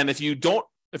 But then if you're not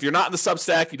in the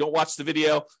Substack, you don't watch the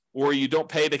video, or you don't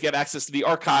pay to get access to the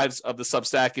archives of the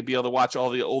Substack and be able to watch all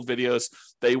the old videos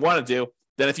that you want to do,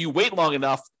 then if you wait long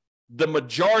enough, the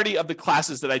majority of the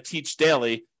classes that I teach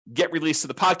daily get released to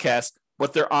the podcast,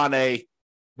 but they're on a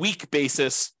week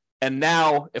basis. And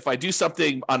now if I do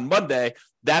something on Monday,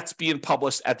 that's being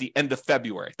published at the end of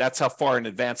February. That's how far in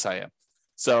advance I am.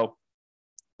 So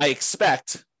I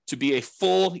expect to be a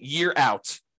full year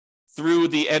out through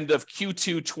the end of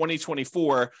Q2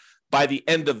 2024 by the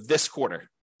end of this quarter.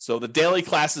 So the daily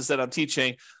classes that I'm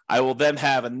teaching, I will then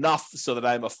have enough so that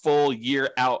I'm a full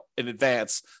year out in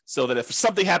advance, so that if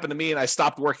something happened to me and I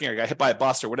stopped working or got hit by a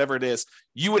bus or whatever it is,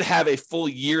 you would have a full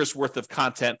year's worth of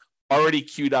content already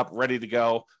queued up, ready to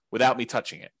go without me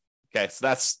touching it. Okay, so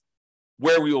that's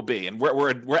where we will be. And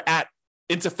we're at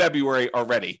into February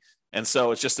already. And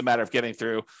so it's just a matter of getting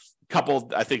through a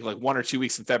couple, I think like 1 or 2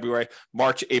 weeks in February,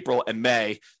 March, April, and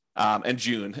May, and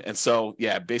June. And so,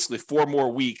 yeah, basically 4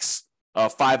 more weeks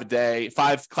of 5 a day,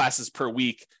 5 classes per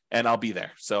week, and I'll be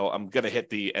there. So I'm going to hit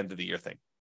the end of the year thing.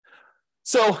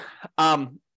 So I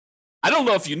don't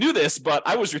know if you knew this, but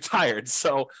I was retired.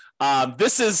 So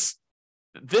this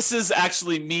is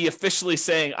actually me officially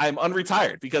saying I'm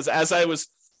unretired, because as I was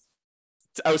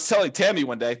telling Tammy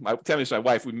one day, Tammy's my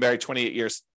wife, we've been married 28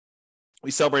 years. We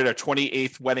celebrated our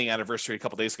 28th wedding anniversary a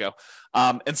couple days ago.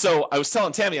 And so I was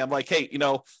telling Tammy, I'm like, hey, you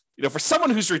know, for someone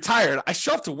who's retired, I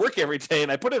show up to work every day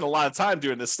and I put in a lot of time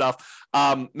doing this stuff.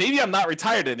 Maybe I'm not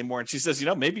retired anymore. And she says,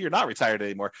 maybe you're not retired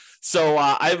anymore. So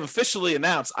I've officially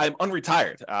announced I'm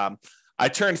unretired. I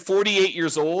turned 48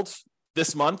 years old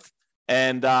this month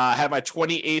and had my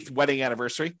 28th wedding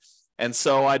anniversary. And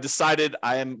so I decided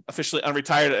I am officially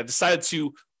unretired. I decided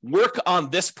to work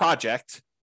on this project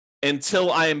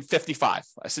until I am 55.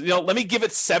 I said, let me give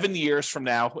it 7 years from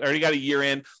now. I already got a year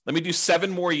in. Let me do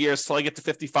 7 more years till I get to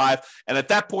 55. And at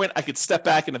that point, I could step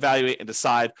back and evaluate and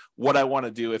decide what I want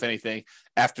to do, if anything,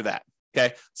 after that.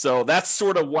 Okay. So that's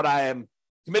sort of what I am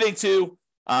committing to.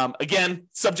 Again,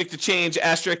 subject to change,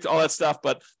 asterisk, all that stuff.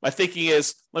 But my thinking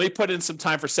is, let me put in some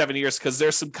time for 7 years, because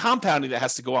there's some compounding that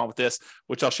has to go on with this,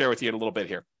 which I'll share with you in a little bit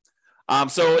here.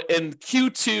 So in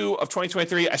Q2 of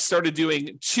 2023, I started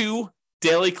doing 2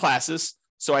 daily classes.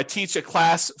 So I teach a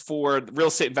class for real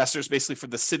estate investors, basically for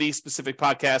the city specific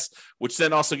podcast, which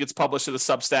then also gets published in the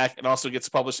Substack and also gets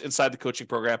published inside the coaching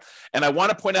program. And I want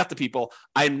to point out to people,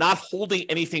 I'm not holding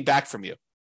anything back from you.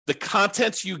 The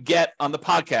content you get on the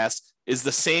podcast is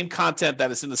the same content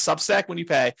that is in the Substack when you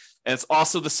pay, and it's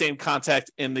also the same content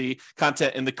in the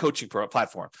coaching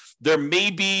platform. There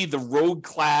may be the rogue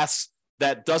class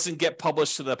that doesn't get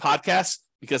published to the podcast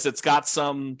because it's got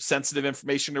some sensitive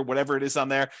information or whatever it is on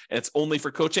there, and it's only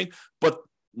for coaching. But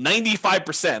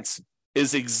 95%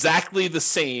 is exactly the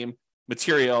same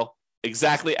material,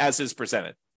 exactly as is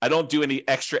presented. I don't do any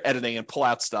extra editing and pull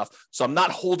out stuff. So I'm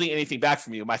not holding anything back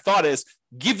from you. My thought is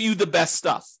give you the best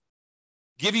stuff,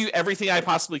 give you everything I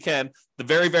possibly can, the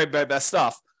very, very, very best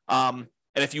stuff. And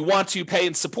if you want to pay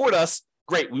and support us,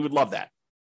 great. We would love that.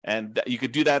 And you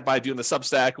could do that by doing the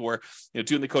Substack or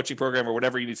doing the coaching program or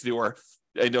whatever you need to do, or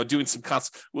doing some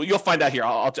well, you'll find out here.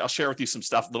 I'll share with you some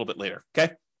stuff a little bit later.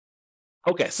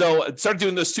 Okay. So I started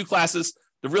doing those 2 classes,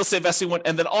 the real estate investing one,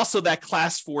 and then also that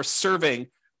class for serving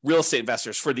real estate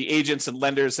investors, for the agents and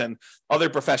lenders and other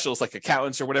professionals like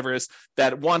accountants or whatever it is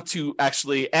that want to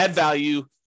actually add value,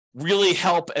 really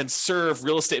help and serve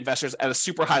real estate investors at a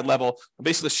super high level. I'm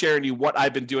basically sharing you what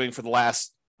I've been doing for the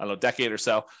last, decade or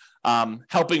so,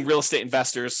 helping real estate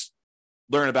investors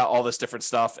learn about all this different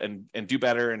stuff and do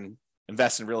better and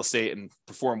invest in real estate and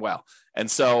perform well. And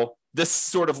so this is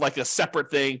sort of like a separate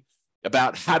thing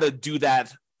about how to do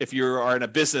that if you are in a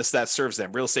business that serves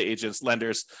them, real estate agents,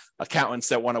 lenders, accountants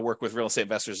that want to work with real estate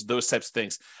investors, those types of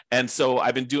things. And so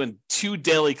I've been doing 2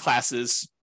 daily classes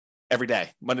every day,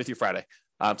 Monday through Friday,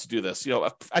 to do this.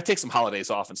 I take some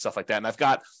holidays off and stuff like that. And I've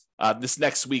got this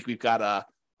next week, we've got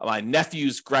my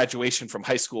nephew's graduation from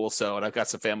high school. And I've got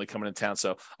some family coming in town.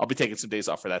 So I'll be taking some days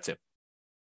off for that too.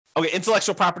 Okay,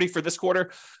 intellectual property for this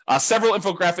quarter, several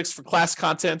infographics for class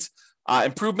content,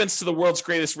 improvements to the world's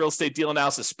greatest real estate deal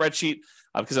analysis spreadsheet,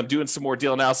 because I'm doing some more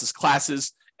deal analysis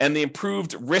classes, and the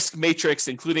improved risk matrix,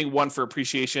 including one for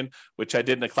appreciation, which I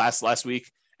did in a class last week.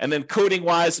 And then coding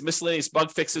wise, miscellaneous bug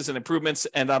fixes and improvements.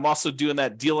 And I'm also doing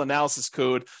that deal analysis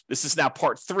code. This is now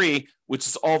part 3, which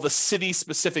is all the city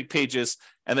specific pages,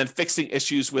 and then fixing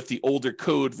issues with the older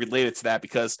code related to that,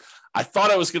 because I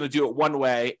thought I was going to do it one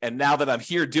way. And now that I'm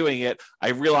here doing it, I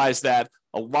realized that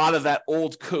a lot of that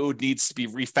old code needs to be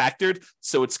refactored.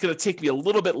 So it's going to take me a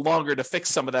little bit longer to fix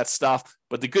some of that stuff.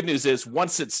 But the good news is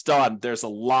once it's done, there's a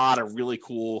lot of really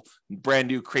cool, brand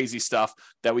new, crazy stuff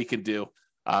that we can do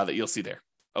that you'll see there.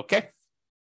 Okay.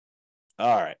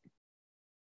 All right.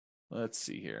 Let's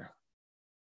see here.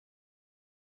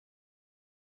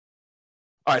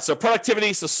 All right, so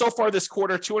productivity. So far this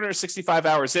quarter, 265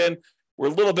 hours in. We're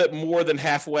a little bit more than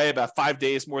halfway, about 5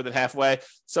 days more than halfway.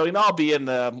 So, I'll be in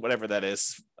the, whatever that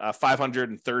is,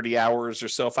 530 hours or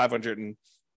so,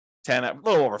 510, a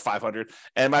little over 500.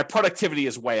 And my productivity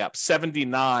is way up,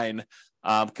 79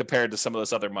 compared to some of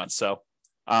those other months. So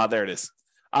there it is.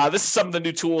 This is some of the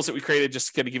new tools that we created, just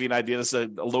to kind of give you an idea. This is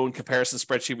a loan comparison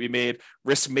spreadsheet we made,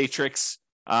 risk matrix.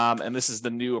 And this is the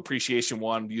new appreciation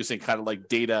one, using kind of like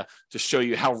data to show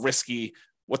you how risky,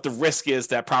 what the risk is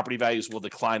that property values will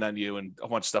decline on you, and a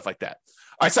bunch of stuff like that.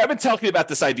 All right, so I've been talking about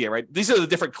this idea, right? These are the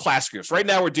different class groups. Right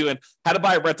now we're doing how to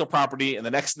buy a rental property in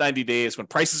the next 90 days when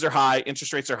prices are high,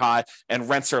 interest rates are high, and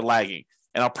rents are lagging.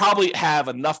 And I'll probably have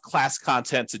enough class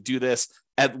content to do this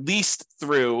at least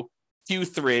through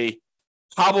Q3,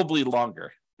 probably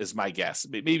longer is my guess,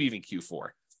 maybe even Q4.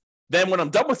 Then when I'm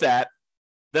done with that,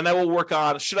 then I will work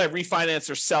on, should I refinance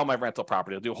or sell my rental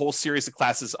property? I'll do a whole series of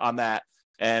classes on that.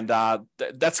 And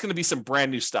that's going to be some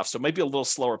brand new stuff. So maybe a little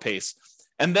slower pace.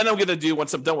 And then I'm going to do,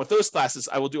 once I'm done with those classes,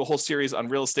 I will do a whole series on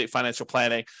real estate financial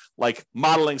planning, like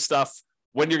modeling stuff,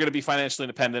 when you're going to be financially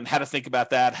independent, how to think about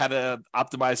that, how to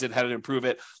optimize it, how to improve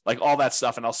it, like all that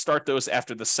stuff. And I'll start those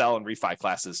after the sell and refi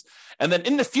classes. And then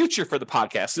in the future for the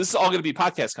podcast, this is all going to be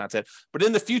podcast content, but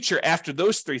in the future, after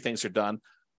those 3 things are done,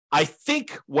 I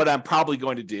think what I'm probably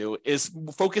going to do is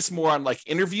focus more on like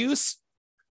interviews,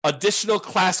 additional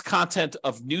class content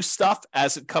of new stuff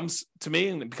as it comes to me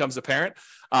and it becomes apparent,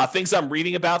 things I'm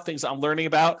reading about, things I'm learning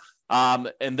about,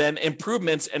 and then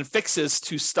improvements and fixes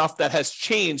to stuff that has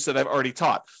changed that I've already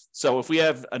taught. So if we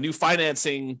have a new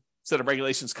financing set of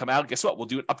regulations come out, guess what? We'll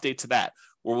do an update to that,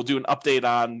 or we'll do an update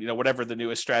on, whatever the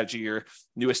newest strategy or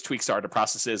newest tweaks are to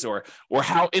processes, or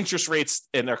how interest rates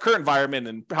in our current environment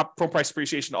and how home price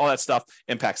appreciation, all that stuff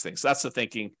impacts things. So that's the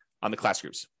thinking on the class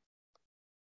groups.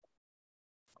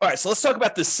 All right, so let's talk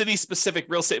about the city-specific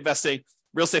real estate investing,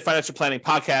 real estate financial planning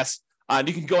podcast. And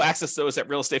you can go access those at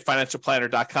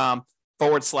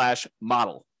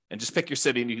realestatefinancialplanner.com/model and just pick your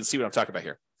city and you can see what I'm talking about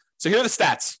here. So here are the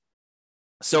stats.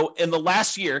 So in the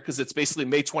last year, because it's basically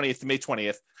May 20th to May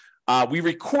 20th, we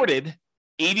recorded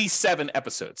 87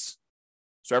 episodes.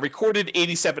 So I recorded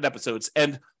 87 episodes,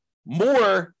 and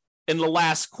more in the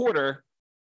last quarter,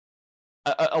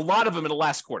 a lot of them in the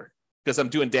last quarter, because I'm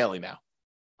doing daily now.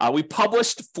 We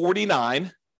published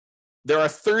 49. There are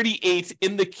 38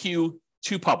 in the queue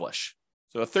to publish.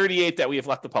 So 38 that we have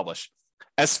left to publish.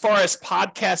 As far as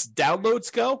podcast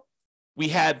downloads go, we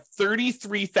had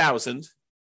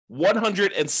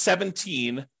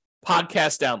 33,117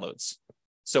 podcast downloads.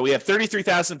 So we have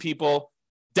 33,000 people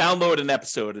download an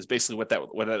episode is basically what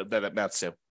that amounts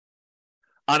to.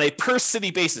 On a per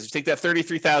city basis, you take that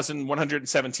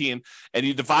 33,117 and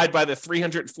you divide by the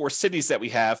 304 cities that we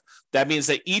have, that means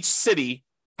that each city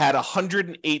had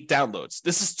 108 downloads.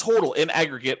 This is total in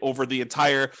aggregate over the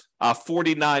entire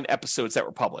 49 episodes that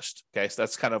were published. Okay, so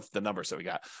that's kind of the numbers that we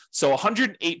got. So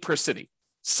 108 per city.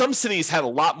 Some cities had a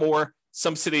lot more.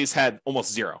 Some cities had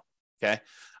almost zero. Okay,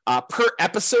 per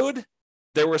episode,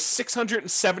 there were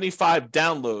 675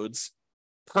 downloads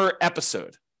per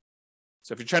episode.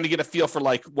 So if you're trying to get a feel for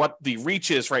like what the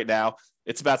reach is right now,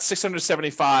 it's about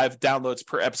 675 downloads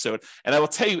per episode. And I will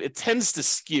tell you, it tends to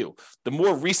skew. The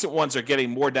more recent ones are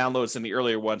getting more downloads than the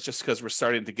earlier ones, just because we're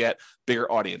starting to get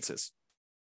bigger audiences.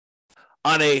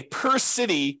 On a per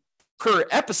city, per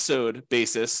episode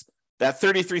basis, that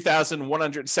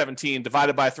 33,117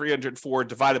 divided by 304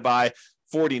 divided by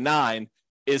 49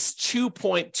 is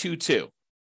 2.22.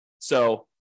 So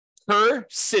per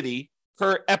city,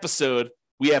 per episode,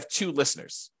 we have 2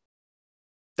 listeners.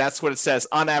 That's what it says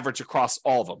on average across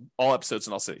all of them, all episodes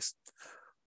in all cities.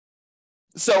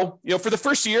 So, for the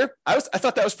first year, I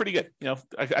thought that was pretty good.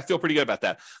 I feel pretty good about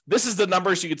that. This is the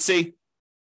numbers you could see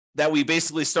that we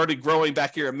basically started growing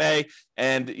back here in May.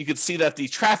 And you can see that the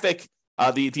traffic,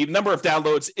 the number of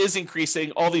downloads is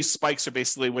increasing. All these spikes are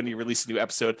basically when you release a new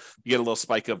episode, you get a little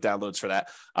spike of downloads for that.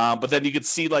 But then you can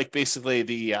see like basically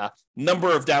the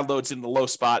number of downloads in the low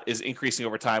spot is increasing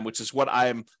over time, which is what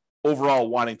I'm overall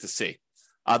wanting to see.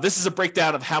 This is a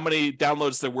breakdown of how many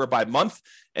downloads there were by month.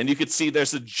 And you can see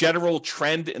there's a general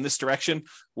trend in this direction.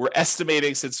 We're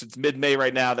estimating, since it's mid-May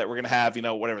right now, that we're going to have,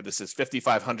 whatever this is,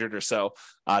 5,500 or so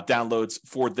downloads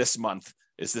for this month.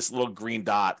 Is this little green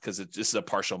dot, because this is a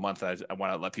partial month. I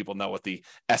want to let people know what the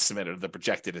estimate or the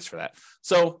projected is for that.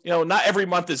 So, not every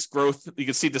month is growth. You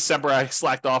can see December, I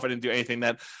slacked off. I didn't do anything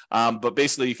then. But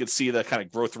basically, you can see the kind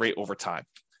of growth rate over time.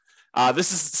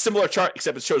 This is a similar chart,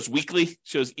 except it shows weekly,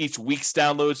 shows each week's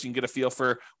downloads. You can get a feel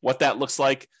for what that looks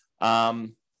like.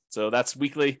 So that's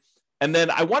weekly. And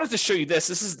then I wanted to show you this.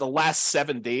 This is the last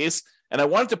 7 days. And I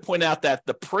wanted to point out that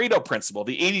the Pareto principle,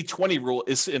 the 80-20 rule,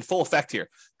 is in full effect here,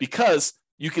 because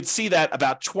you can see that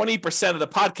about 20% of the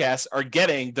podcasts are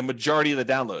getting the majority of the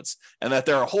downloads, and that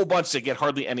there are a whole bunch that get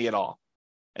hardly any at all.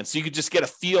 And so you could just get a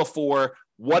feel for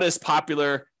what is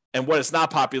popular and what is not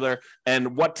popular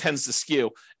and what tends to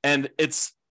skew. And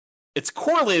it's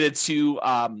correlated to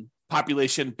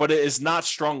population, but it is not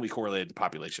strongly correlated to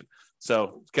population.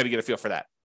 So got to get a feel for that.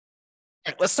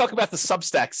 All right, let's talk about the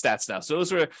Substack stats now. So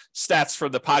those were stats for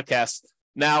the podcast.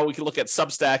 Now we can look at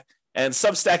Substack. And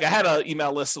Substack, I had an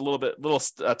email list,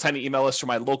 a tiny email list for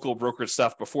my local brokerage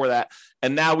stuff before that.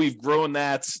 And now we've grown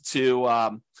that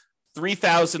to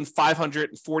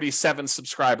 3,547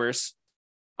 subscribers,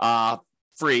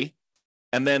 free,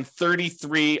 and then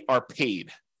 33 are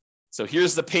paid. So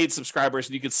here's the paid subscribers,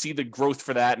 and you can see the growth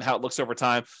for that and how it looks over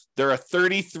time. There are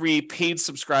 33 paid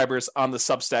subscribers on the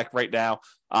Substack right now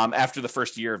after the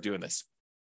first year of doing this.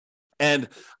 And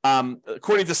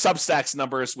according to Substack's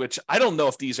numbers, which I don't know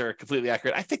if these are completely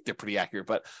accurate, I think they're pretty accurate,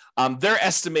 but they're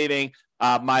estimating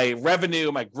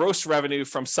my gross revenue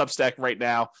from Substack right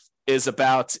now is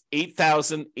about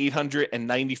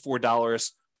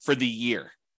 $8,894 for the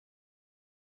year.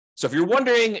 So if you're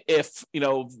wondering if,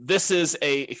 this is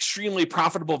a extremely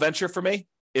profitable venture for me,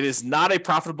 it is not a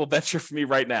profitable venture for me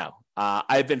right now.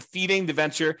 I've been feeding the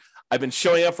venture. I've been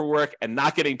showing up for work and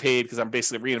not getting paid because I'm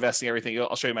basically reinvesting everything.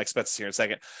 I'll show you my expenses here in a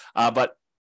second. But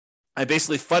I'm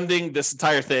basically funding this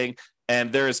entire thing,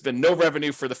 and there has been no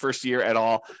revenue for the first year at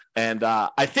all. And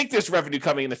I think there's revenue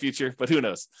coming in the future, but who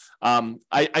knows?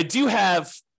 I do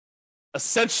have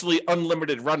essentially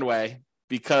unlimited runway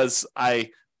because I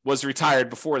was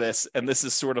retired before this, and this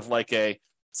is sort of like a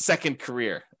second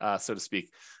career, so to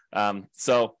speak.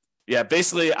 So yeah,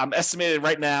 basically I'm estimated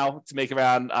right now to make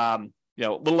around, a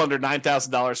little under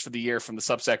 $9,000 for the year from the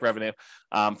Substack revenue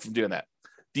from doing that.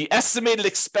 The estimated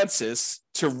expenses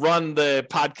to run the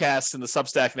podcast and the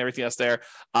Substack and everything else there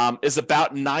is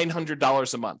about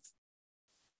 $900 a month,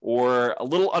 or a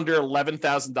little under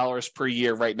 $11,000 per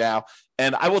year right now.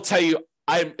 And I will tell you,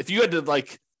 if you had to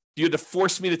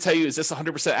force me to tell you, is this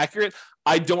 100% accurate?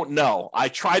 I don't know. I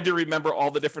tried to remember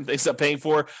all the different things I'm paying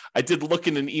for. I did look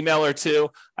in an email or two.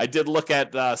 I did look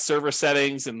at server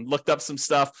settings and looked up some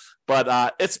stuff,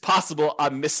 but it's possible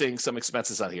I'm missing some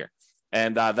expenses on here,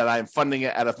 and that I'm funding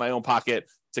it out of my own pocket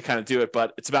to kind of do it.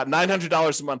 But it's about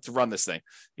 $900 a month to run this thing,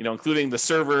 including the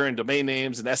server and domain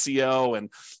names and SEO and,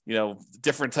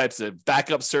 different types of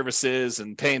backup services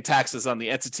and paying taxes on the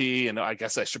entity. And I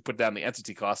guess I should put down the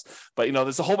entity cost, but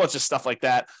there's a whole bunch of stuff like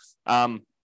that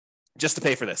just to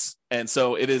pay for this. And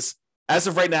so it is, as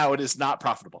of right now, it is not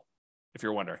profitable, if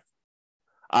you're wondering.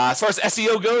 As far as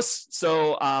SEO goes,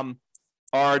 so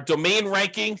our domain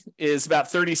ranking is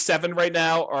about 37 right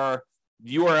now. Our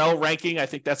URL ranking, I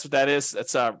think that's what that is.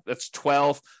 That's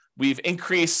 12. We've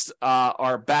increased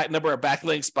our number of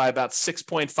backlinks by about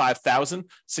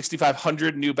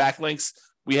 6,500 new backlinks.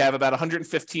 We have about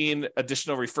 115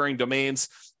 additional referring domains.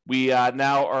 We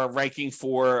now are ranking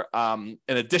for an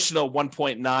additional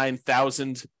 1.9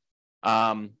 thousand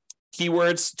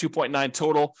keywords, 2.9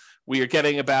 total. We are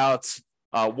getting about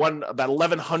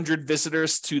 1,100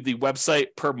 visitors to the website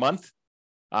per month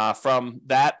from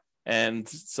that. And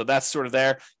so that's sort of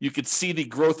there. You could see the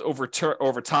growth over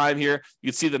time here. You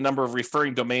can see the number of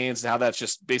referring domains and how that's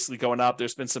just basically going up.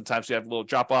 There's been some times we have a little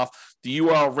drop off. The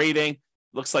URL rating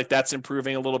looks like that's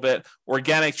improving a little bit.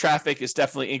 Organic traffic is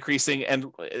definitely increasing. And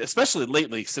especially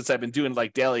lately, since I've been doing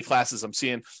like daily classes, I'm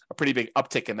seeing a pretty big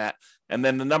uptick in that. And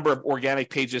then the number of organic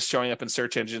pages showing up in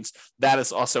search engines, that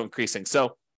is also increasing.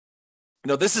 So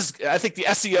I think the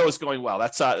SEO is going well.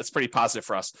 That's pretty positive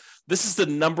for us. This is the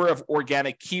number of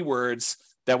organic keywords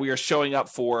that we are showing up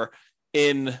for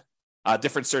in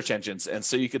different search engines. And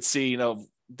so you could see,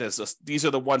 these are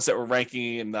the ones that we're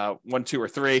ranking in 1, 2, or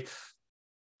 3.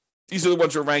 These are the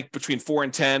ones we're ranked between 4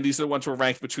 and 10. These are the ones we're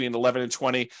ranked between 11 and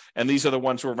 20. And these are the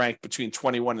ones we're ranked between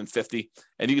 21 and 50.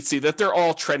 And you can see that they're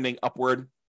all trending upward.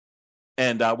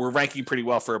 And we're ranking pretty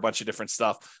well for a bunch of different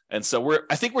stuff. And so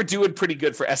I think we're doing pretty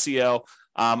good for SEO.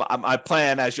 My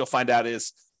plan, as you'll find out,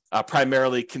 is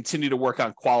primarily continue to work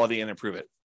on quality and improve it.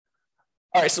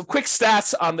 All right, so quick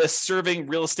stats on this Serving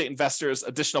Real Estate Investors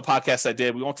additional podcast I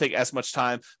did. We won't take as much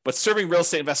time, but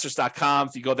servingrealestateinvestors.com.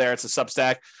 If you go there, it's a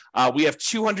Substack. We have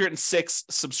 206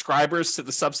 subscribers to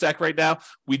the Substack right now.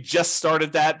 We just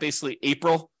started that basically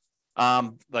April,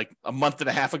 like a month and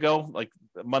a half ago, like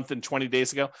a month and 20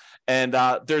 days ago. And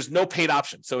there's no paid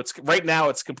option. So right now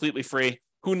it's completely free.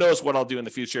 Who knows what I'll do in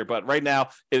the future, but right now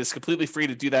it is completely free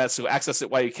to do that. So access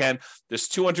it while you can. There's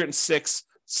 206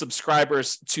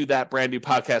 subscribers to that brand new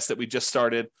podcast that we just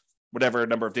started. whatever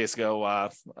number of days ago,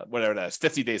 whatever that is,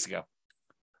 50 days ago.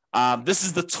 This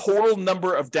is the total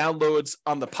number of downloads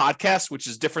on the podcast, which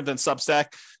is different than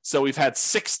Substack. So we've had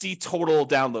 60 total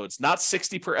downloads, not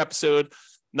 60 per episode,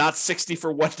 not 60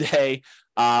 for one day.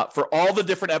 For all the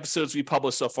different episodes we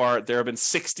published so far, there have been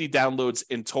 60 downloads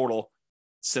in total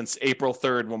since April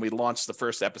 3rd, when we launched the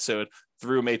first episode,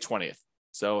 through May 20th.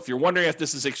 So if you're wondering if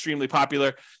this is extremely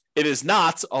popular, it is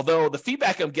not, although the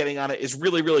feedback I'm getting on it is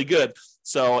really, really good.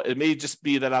 So it may just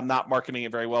be that I'm not marketing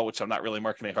it very well, which I'm not really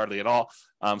marketing hardly at all.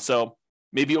 So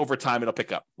maybe over time it'll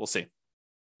pick up. We'll see. All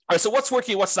right, so what's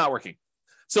working, what's not working?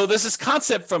 So there's this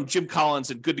concept from Jim Collins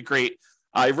in Good to Great.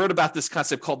 I wrote about this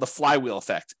concept called the flywheel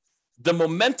effect. The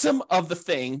momentum of the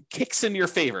thing kicks in your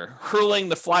favor, hurling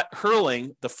the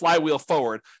flywheel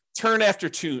forward, turn after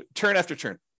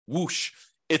turn, whoosh,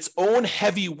 its own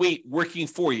heavy weight working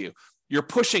for you. You're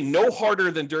pushing no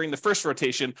harder than during the first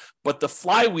rotation, but the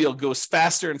flywheel goes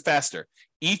faster and faster.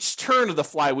 Each turn of the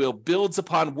flywheel builds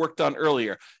upon work done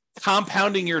earlier,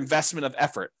 compounding your investment of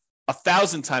effort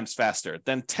 1,000 times faster,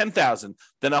 then 10,000,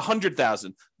 then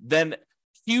 100,000, then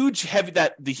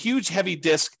the huge heavy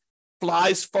disc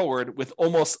flies forward with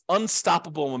almost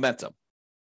unstoppable momentum.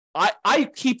 I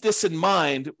keep this in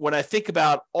mind when I think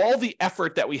about all the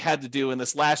effort that we had to do in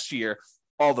this last year,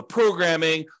 all the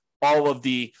programming, all of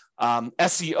the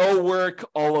SEO work,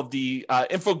 all of the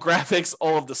infographics,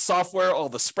 all of the software, all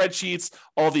the spreadsheets,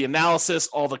 all the analysis,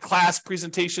 all the class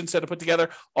presentations that I put together,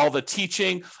 all the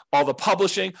teaching, all the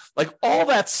publishing, like all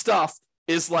that stuff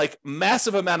is like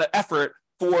massive amount of effort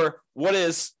for what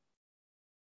is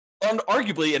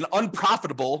arguably an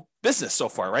unprofitable business so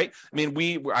far, right? I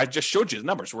mean, I just showed you the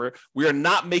numbers. We are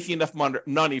not making enough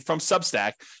money from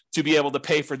Substack to be able to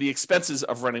pay for the expenses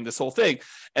of running this whole thing.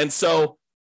 And so,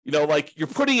 like you're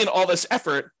putting in all this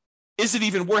effort, is it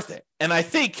even worth it? And I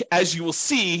think, as you will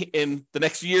see in the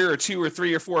next year or 2 or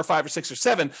 3 or 4 or 5 or 6 or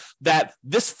 7, that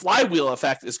this flywheel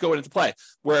effect is going into play,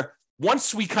 where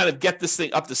once we kind of get this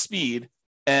thing up to speed,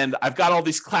 and I've got all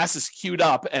these classes queued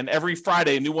up, and every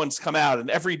Friday new ones come out, and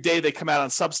every day they come out on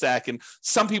Substack, and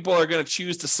some people are going to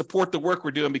choose to support the work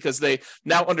we're doing because they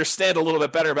now understand a little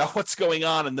bit better about what's going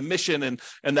on and the mission, and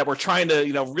that we're trying to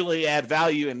really add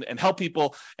value and help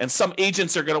people. And some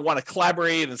agents are going to want to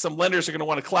collaborate, and some lenders are going to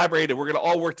want to collaborate, and we're going to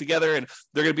all work together, and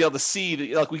they're going to be able to see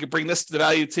that, like, we could bring this to the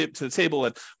value to the table,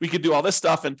 and we could do all this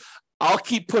stuff. And I'll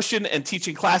keep pushing and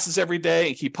teaching classes every day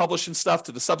and keep publishing stuff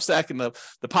to the Substack and the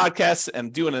podcasts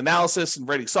and doing analysis and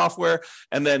writing software.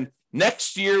 And then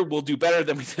next year we'll do better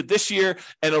than we did this year,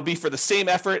 and it'll be for the same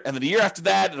effort. And then the year after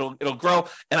that, it'll grow.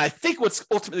 And I think what's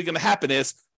ultimately going to happen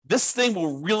is this thing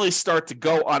will really start to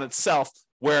go on itself,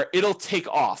 where it'll take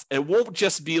off. It won't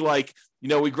just be like,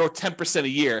 we grow 10% a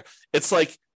year. It's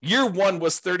like year one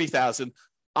was 30,000.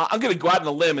 I'm going to go out on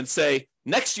a limb and say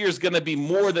next year is going to be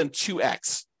more than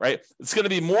 2x, right? It's going to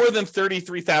be more than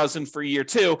 33,000 for year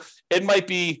 2. It might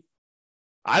be,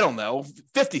 I don't know,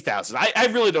 50,000. I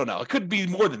really don't know. It could be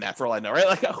more than that for all I know, right?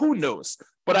 Like, who knows?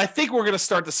 But I think we're going to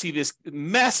start to see this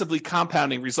massively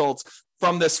compounding results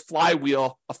from this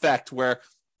flywheel effect, where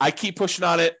I keep pushing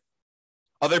on it.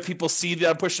 Other people see that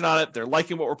I'm pushing on it. They're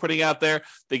liking what we're putting out there.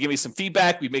 They give me some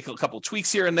feedback. We make a couple of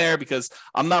tweaks here and there because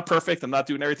I'm not perfect. I'm not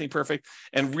doing everything perfect,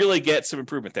 and really get some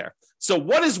improvement there. So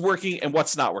what is working and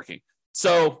what's not working?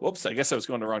 So, whoops, I guess I was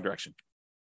going the wrong direction.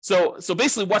 So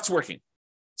basically what's working?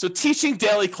 So teaching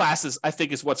daily classes, I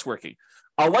think, is what's working.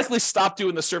 I'll likely stop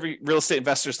doing the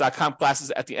ServingRealEstateInvestors.com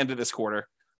classes at the end of this quarter.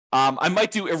 I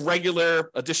might do irregular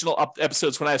additional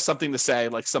episodes when I have something to say,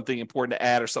 like something important to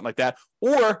add or something like that.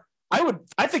 Or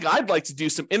I think I'd like to do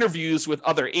some interviews with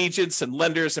other agents and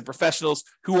lenders and professionals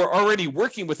who are already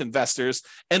working with investors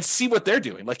and see what they're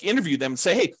doing. Like, interview them and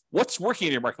say, hey, what's working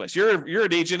in your marketplace? You're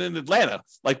an agent in Atlanta.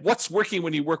 Like, what's working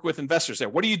when you work with investors there?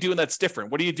 What are you doing that's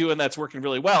different? What are you doing that's working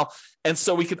really well? And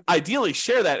so we could ideally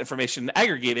share that information and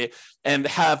aggregate it, and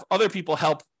have other people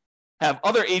have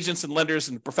other agents and lenders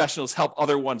and professionals help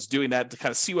other ones doing that, to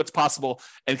kind of see what's possible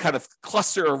and kind of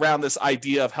cluster around this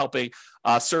idea of helping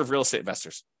serve real estate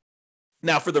investors.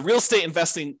 Now, for the real estate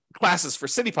investing classes for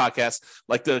City Podcast,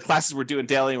 like the classes we're doing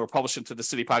daily and we're publishing to the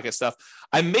City Podcast stuff,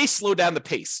 I may slow down the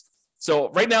pace. So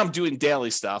right now I'm doing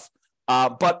daily stuff,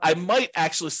 but I might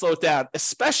actually slow it down,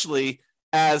 especially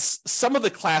as some of the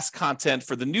class content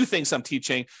for the new things I'm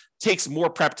teaching takes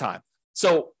more prep time.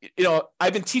 So,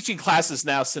 I've been teaching classes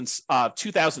now since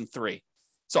 2003.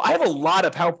 So I have a lot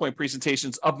of PowerPoint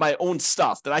presentations of my own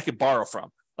stuff that I could borrow from.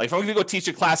 Like if I'm going to go teach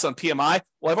a class on PMI,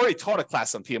 well, I've already taught a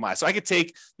class on PMI. So I could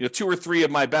take 2 or 3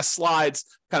 of my best slides,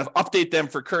 kind of update them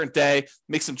for current day,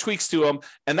 make some tweaks to them.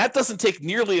 And that doesn't take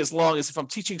nearly as long as if I'm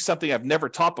teaching something I've never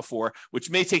taught before,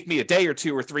 which may take me a day or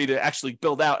 2 or 3 to actually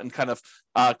build out and kind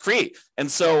of create.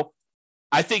 And so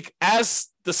I think as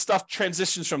the stuff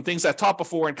transitions from things I've taught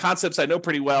before and concepts I know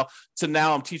pretty well to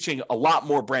now I'm teaching a lot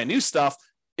more brand new stuff,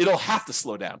 it'll have to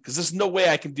slow down because there's no way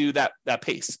I can do that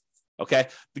pace. Okay.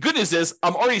 The good news is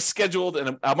I'm already scheduled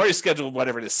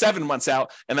whatever it is, 7 months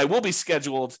out, and I will be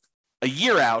scheduled a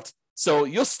year out. So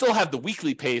you'll still have the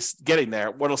weekly pace getting there.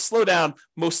 What'll slow down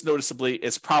most noticeably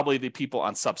is probably the people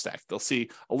on Substack. They'll see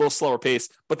a little slower pace,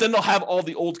 but then they'll have all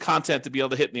the old content to be able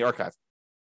to hit in the archive.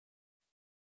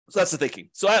 So that's the thinking.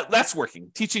 So that's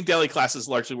working. Teaching daily classes is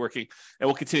largely working, and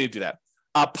we'll continue to do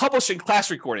that. Publishing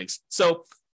class recordings. So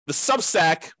the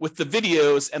Substack with the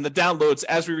videos and the downloads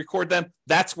as we record them,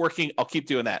 that's working. I'll keep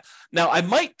doing that. Now, I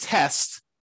might test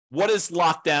what is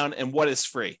locked down and what is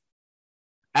free.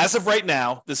 As of right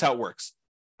now, this is how it works.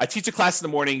 I teach a class in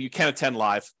the morning. You can attend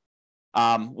live.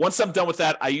 Once I'm done with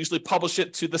that, I usually publish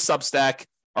it to the Substack,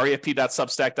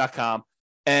 refp.substack.com,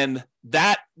 and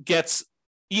that gets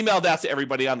emailed out to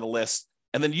everybody on the list.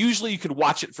 And then usually you can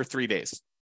watch it for 3 days.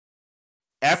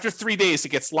 After 3 days, it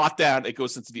gets locked down. It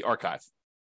goes into the archive.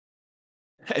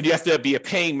 And you have to be a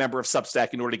paying member of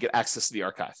Substack in order to get access to the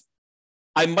archive.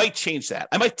 I might change that.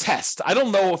 I might test. I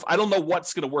don't know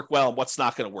what's going to work well and what's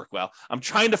not going to work well. I'm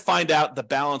trying to find out the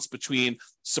balance between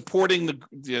supporting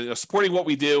supporting what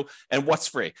we do and what's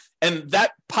free. And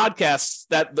that podcast,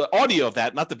 that the audio of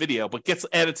that, not the video, but gets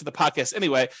added to the podcast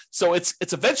anyway. So it's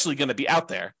eventually going to be out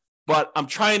there. But I'm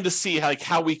trying to see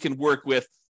how we can work with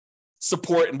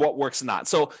support and what works and not.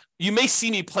 So you may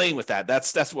see me playing with that.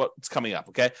 That's what's coming up.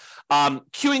 Okay.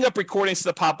 Queuing up recordings to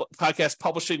the podcast,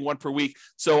 publishing 1 per week.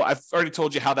 So I've already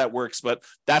told you how that works, but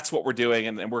that's what we're doing.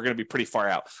 And we're going to be pretty far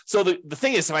out. So the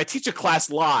thing is, if I teach a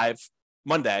class live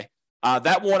Monday,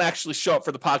 that won't actually show up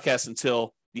for the podcast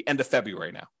until the end of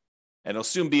February now. And it'll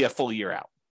soon be a full year out.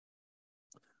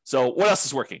 So what else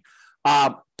is working?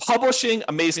 Publishing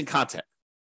amazing content.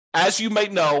 As you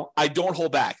might know, I don't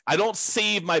hold back. I don't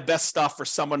save my best stuff for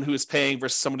someone who is paying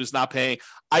versus someone who's not paying.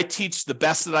 I teach the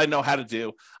best that I know how to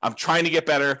do. I'm trying to get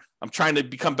better. I'm trying to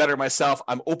become better myself.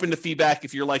 I'm open to feedback.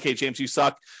 If you're like, hey, James, you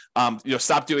suck.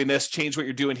 Stop doing this. Change what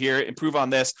you're doing here. Improve on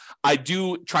this. I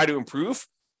do try to improve.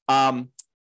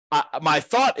 My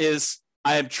thought is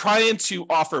I am trying to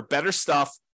offer better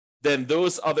stuff than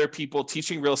those other people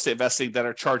teaching real estate investing that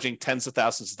are charging tens of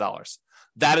thousands of dollars.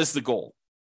 That is the goal.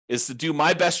 Is to do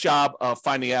my best job of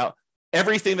finding out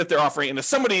everything that they're offering. And if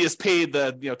somebody is paid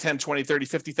the $10, $20, $30,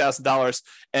 $50,000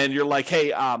 and you're like,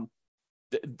 hey,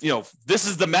 this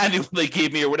is the manual they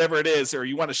gave me or whatever it is, or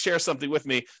you want to share something with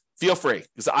me, feel free.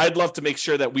 Because I'd love to make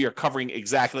sure that we are covering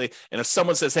exactly. And if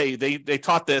someone says, hey, they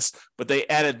taught this, but they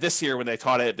added this here when they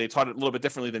taught it a little bit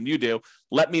differently than you do,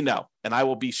 let me know. And I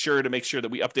will be sure to make sure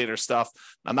that we update our stuff.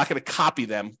 I'm not going to copy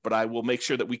them, but I will make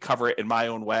sure that we cover it in my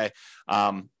own way.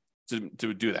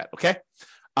 To do that. Okay.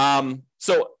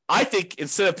 So I think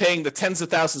instead of paying the tens of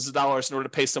thousands of dollars in order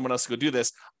to pay someone else to go do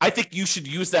this, I think you should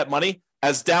use that money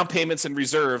as down payments and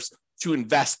reserves to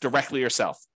invest directly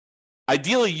yourself.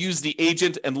 Ideally, use the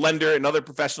agent and lender and other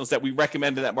professionals that we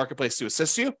recommend in that marketplace to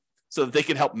assist you so that they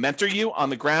can help mentor you on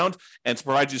the ground and to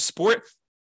provide you support.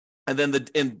 And then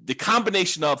the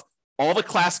combination of all the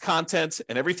class content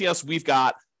and everything else we've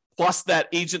got, plus that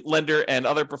agent, lender, and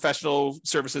other professional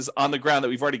services on the ground that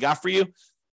we've already got for you,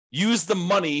 use the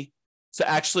money to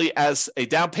actually as a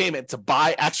down payment to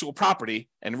buy actual property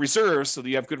and reserves so that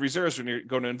you have good reserves when you're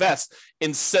going to invest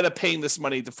instead of paying this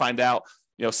money to find out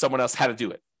someone else how to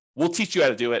do it. We'll teach you how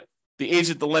to do it. The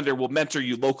agent, the lender will mentor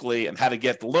you locally and how to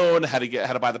get the loan, how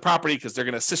to buy the property because they're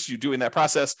going to assist you doing that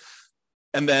process.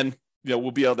 And then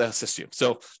we'll be able to assist you.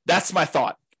 So that's my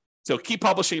thought. So keep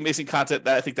publishing amazing content.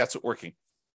 I think that's what's working.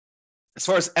 As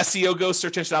far as SEO goes,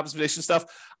 search engine optimization stuff,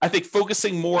 I think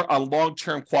focusing more on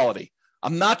long-term quality.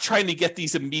 I'm not trying to get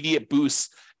these immediate boosts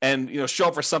and show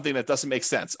up for something that doesn't make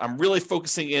sense. I'm really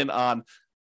focusing in on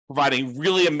providing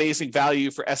really amazing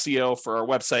value for SEO for our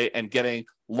website and getting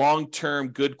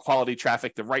long-term good quality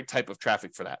traffic, the right type of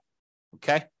traffic for that.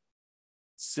 Okay.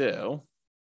 So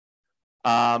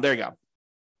there you go.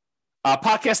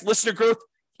 Podcast listener growth.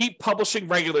 Keep publishing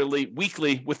regularly,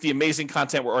 weekly, with the amazing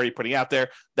content we're already putting out there.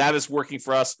 That is working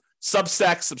for us.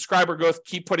 Substack, subscriber growth,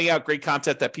 keep putting out great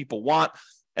content that people want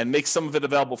and make some of it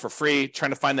available for free.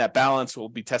 Trying to find that balance. We'll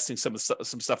be testing some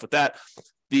stuff with that.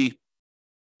 The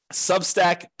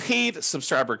Substack paid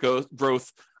subscriber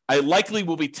growth, I likely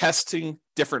will be testing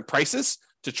different prices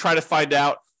to try to find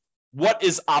out what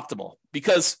is optimal?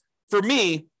 Because for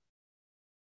me,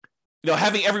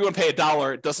 having everyone pay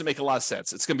 $1 doesn't make a lot of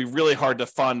sense. It's going to be really hard to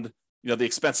fund, the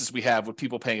expenses we have with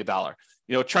people paying $1.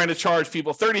 Trying to charge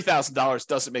people $30,000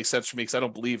 doesn't make sense for me because I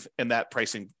don't believe in that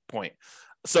pricing point.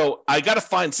 So I got to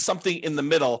find something in the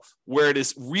middle where it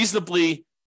is reasonably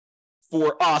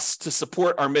for us to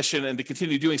support our mission and to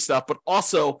continue doing stuff, but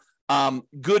also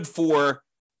good for,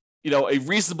 a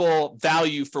reasonable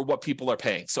value for what people are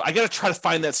paying. So I got to try to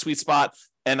find that sweet spot.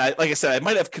 And like I said, I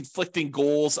might have conflicting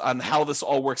goals on how this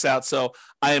all works out. So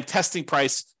I am testing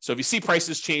price. So if you see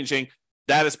prices changing,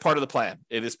 that is part of the plan.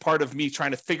 It is part of me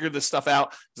trying to figure this stuff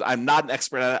out because I'm not an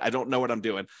expert at it. I don't know what I'm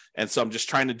doing. And so I'm just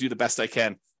trying to do the best I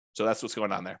can. So that's what's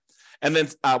going on there. And then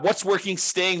what's working,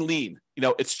 staying lean.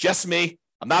 It's just me.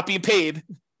 I'm not being paid.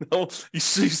 You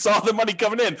saw the money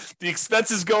coming in. The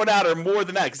expenses going out are more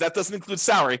than that because that doesn't include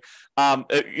salary.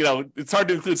 It's hard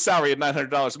to include salary at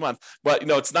 $900 a month, but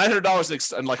it's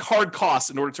 $900 in like hard costs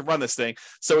in order to run this thing.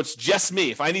 So it's just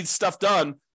me. If I need stuff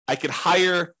done, I could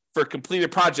hire for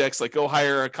completed projects, like go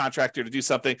hire a contractor to do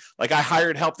something. Like I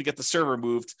hired help to get the server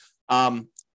moved.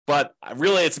 But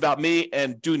really it's about me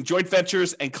and doing joint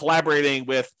ventures and collaborating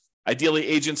with ideally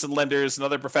agents and lenders and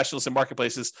other professionals and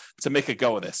marketplaces to make a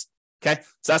go of this. Okay.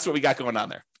 So that's what we got going on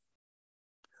there.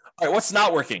 All right. What's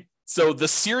not working? So the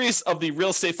series of the Real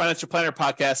Estate Financial Planner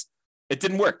podcast, it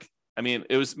didn't work. I mean,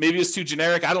 maybe it was too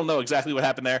generic. I don't know exactly what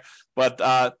happened there, but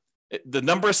the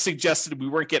numbers suggested we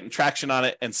weren't getting traction on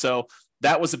it. And so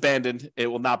that was abandoned. It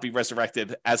will not be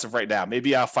resurrected as of right now.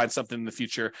 Maybe I'll find something in the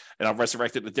future and I'll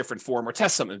resurrect it in a different form or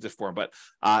test something in a different form,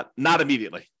 but not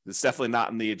immediately. It's definitely not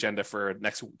on the agenda for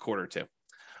next quarter or two.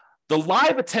 The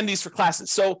live attendees for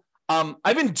classes. So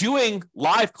I've been doing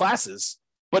live classes,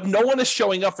 but no one is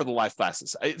showing up for the live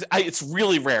classes. It's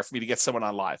really rare for me to get someone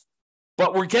on live.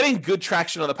 But we're getting good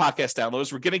traction on the podcast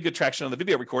downloads. We're getting good traction on the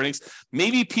video recordings.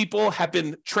 Maybe people have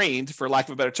been trained, for lack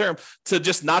of a better term, to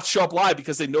just not show up live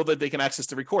because they know that they can access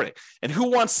the recording. And who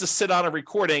wants to sit on a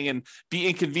recording and be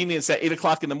inconvenienced at 8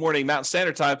 o'clock in the morning, Mountain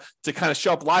Standard Time, to kind of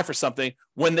show up live for something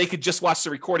when they could just watch the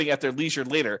recording at their leisure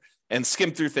later and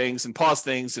skim through things and pause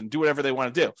things and do whatever they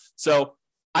want to do. So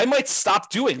I might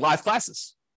stop doing live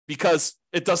classes because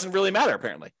it doesn't really matter,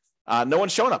 apparently. No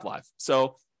one's showing up live.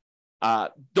 So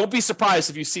don't be surprised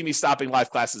if you see me stopping live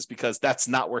classes because that's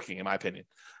not working, in my opinion.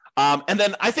 And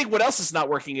then I think what else is not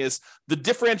working is the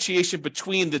differentiation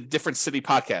between the different city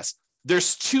podcasts.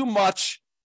 There's too much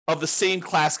of the same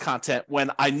class content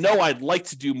when I know I'd like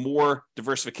to do more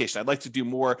diversification. I'd like to do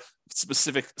more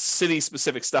specific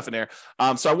city-specific stuff in there.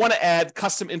 So I want to add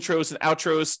custom intros and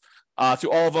outros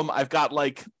to all of them. I've got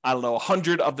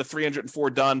 100 of the 304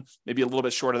 done, maybe a little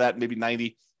bit short of that, maybe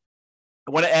 90.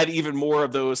 I want to add even more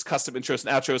of those custom intros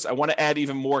and outros. I want to add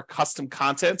even more custom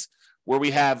content where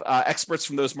we have experts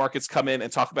from those markets come in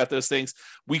and talk about those things.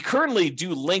 We currently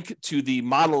do link to the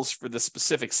models for the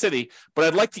specific city, but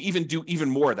I'd like to even do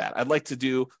even more of that. I'd like to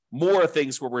do more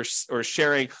things where we're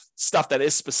sharing stuff that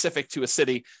is specific to a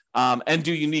city and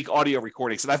do unique audio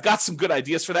recordings. And I've got some good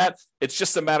ideas for that. It's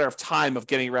just a matter of time of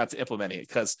getting around to implementing it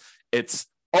because it's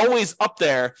always up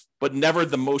there, but never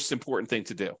the most important thing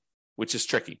to do, which is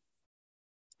tricky.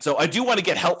 So I do want to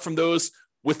get help from those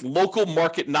with local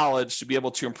market knowledge to be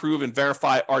able to improve and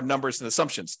verify our numbers and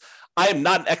assumptions. I am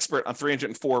not an expert on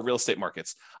 304 real estate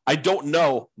markets. I don't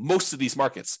know most of these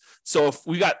markets. So if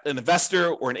we got an investor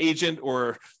or an agent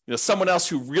or someone else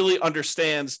who really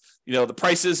understands the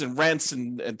prices and rents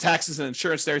and taxes and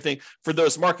insurance and everything for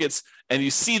those markets, and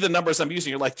you see the numbers I'm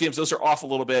using, you're like, James, those are off a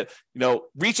little bit,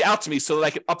 reach out to me so that I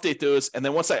can update those. And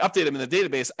then once I update them in the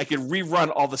database, I can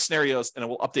rerun all the scenarios and it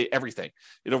will update everything.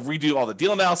 It'll redo all the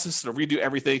deal analysis. It'll redo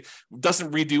everything. It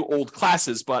doesn't redo old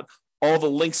classes, but all the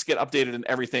links get updated and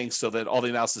everything so that all the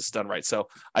analysis is done right. So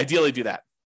ideally do that.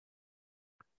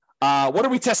 What are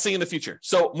we testing in the future?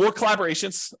 So more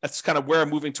collaborations. That's kind of where I'm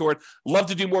moving toward. Love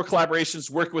to do more collaborations,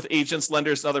 work with agents,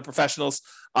 lenders, and other professionals.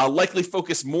 Likely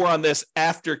focus more on this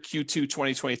after Q2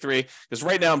 2023, because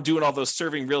right now I'm doing all those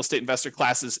serving real estate investor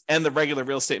classes and the regular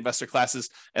real estate investor classes.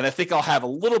 And I think I'll have a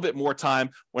little bit more time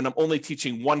when I'm only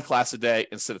teaching one class a day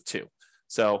instead of two.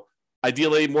 So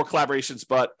ideally more collaborations,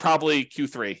 but probably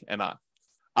Q3 and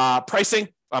on. Pricing,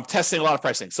 I'm testing a lot of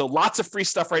pricing. So lots of free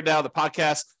stuff right now, the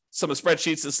podcast, some of the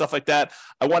spreadsheets and stuff like that.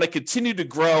 I want to continue to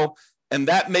grow, and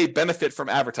that may benefit from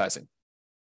advertising.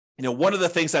 One of the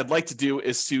things I'd like to do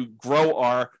is to grow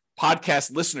our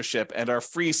podcast listenership and our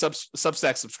free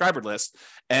Substack subscriber list.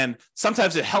 And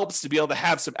sometimes it helps to be able to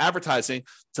have some advertising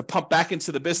to pump back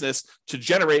into the business to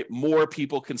generate more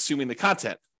people consuming the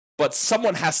content. But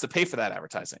someone has to pay for that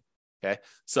advertising. Okay.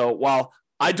 So while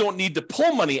I don't need to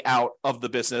pull money out of the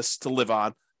business to live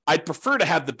on, I'd prefer to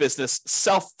have the business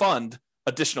self-fund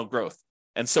additional growth.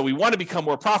 And so we want to become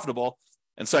more profitable.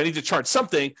 And so I need to charge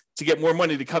something to get more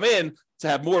money to come in, to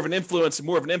have more of an influence and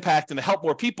more of an impact and to help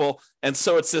more people. And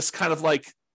so it's this kind of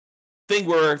like thing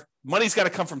where money's got to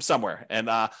come from somewhere. And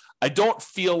I don't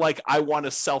feel like I want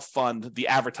to self-fund the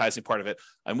advertising part of it.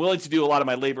 I'm willing to do a lot of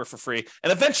my labor for free.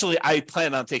 And eventually I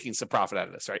plan on taking some profit out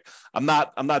of this, right? I'm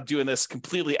not doing this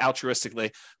completely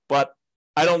altruistically, but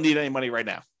I don't need any money right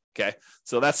now. Okay.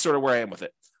 So that's sort of where I am with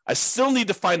it. I still need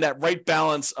to find that right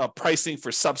balance of pricing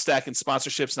for Substack and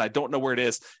sponsorships, and I don't know where it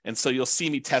is. And so you'll see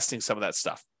me testing some of that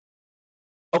stuff.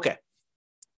 Okay.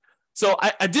 So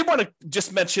I did want to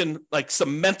just mention like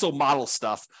some mental model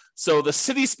stuff. So the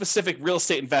city-specific real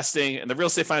estate investing and the Real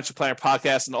Estate Financial Planner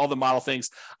podcast and all the model things,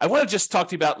 I want to just talk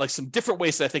to you about like some different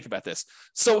ways that I think about this.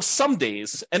 So some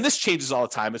days, and this changes all the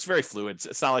time, it's very fluid.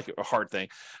 It's not like a hard thing.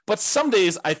 But some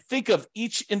days I think of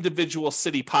each individual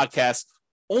city podcast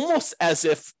almost as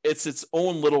if it's its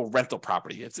own little rental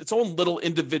property. It's its own little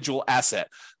individual asset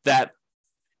that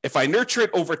if I nurture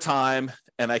it over time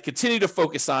and I continue to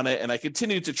focus on it and I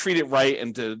continue to treat it right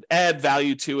and to add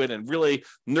value to it and really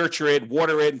nurture it,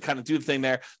 water it, and kind of do the thing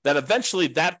there, that eventually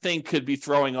that thing could be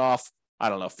throwing off, I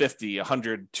don't know, $50,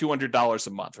 $100, $200 a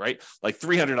month, right? Like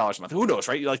 $300 a month. Who knows,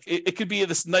 right? Like it could be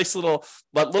this nice little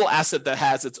asset that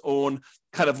has its own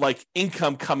kind of like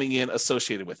income coming in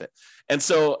associated with it. And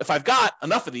so if I've got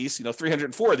enough of these,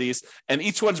 304 of these, and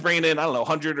each one's bringing in, I don't know,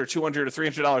 $100 or $200 or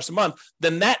 $300 a month,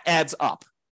 then that adds up.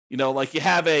 Like you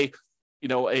have like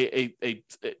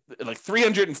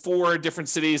 304 different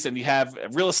cities, and you have a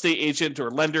real estate agent or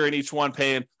lender in each one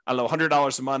paying, I don't know,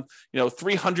 $100 a month.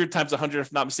 300 times 100,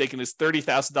 if not mistaken, is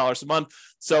 $30,000 a month.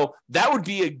 So that would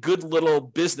be a good little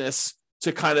business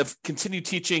to kind of continue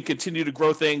teaching, continue to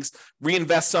grow things,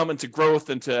 reinvest some into growth,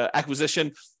 into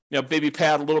acquisition, maybe pay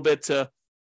out a little bit to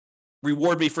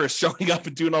reward me for showing up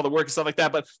and doing all the work and stuff like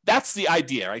that. But that's the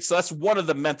idea, right? So that's one of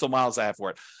the mental models I have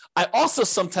for it. I also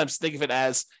sometimes think of it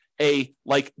as a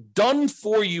like done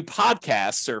for you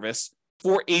podcast service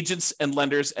for agents and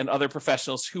lenders and other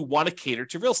professionals who want to cater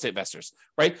to real estate investors,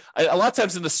 right? A lot of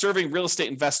times in the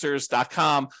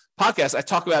servingrealestateinvestors.com podcast, I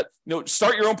talk about,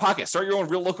 start your own podcast, start your own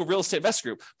local real estate investor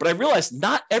group. But I realize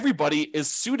not everybody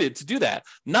is suited to do that.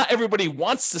 Not everybody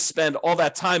wants to spend all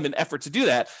that time and effort to do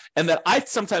that. And that I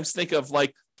sometimes think of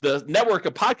like the network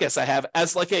of podcasts I have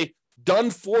as like a done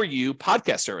for you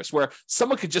podcast service where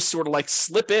someone could just sort of like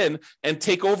slip in and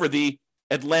take over the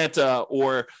Atlanta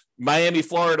or Miami,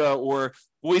 Florida, or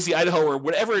Boise, Idaho, or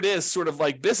whatever it is, sort of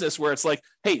like business where it's like,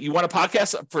 hey, you want a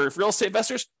podcast for real estate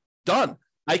investors? Done.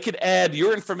 I could add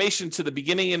your information to the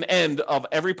beginning and end of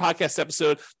every podcast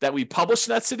episode that we publish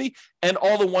in that city and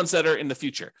all the ones that are in the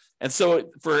future. And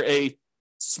so for a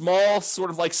small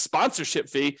sort of like sponsorship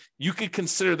fee, you could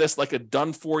consider this like a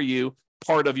done for you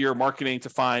part of your marketing to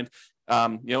find,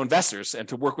 investors and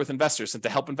to work with investors and to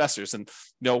help investors. And,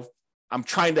 I'm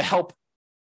trying to help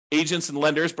agents and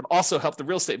lenders, but also help the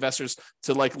real estate investors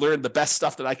to like learn the best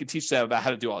stuff that I can teach them about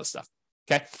how to do all this stuff.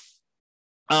 Okay.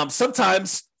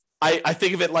 Sometimes I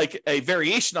think of it like a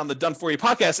variation on the Done For You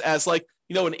podcast as like,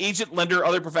 an agent, lender,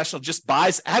 other professional just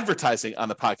buys advertising on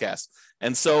the podcast.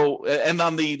 And so, and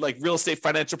on the like Real Estate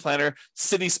Financial Planner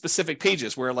city specific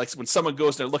pages where like when someone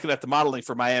goes, they're looking at the modeling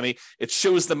for Miami, it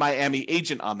shows the Miami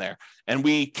agent on there. And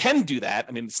we can do that.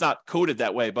 I mean, it's not coded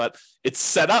that way, but it's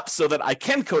set up so that I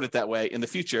can code it that way in the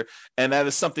future. And that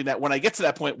is something that when I get to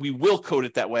that point, we will code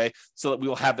it that way so that we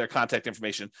will have their contact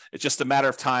information. It's just a matter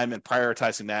of time and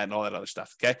prioritizing that and all that other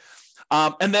stuff. Okay.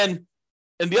 And then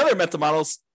in the other mental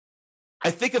models, I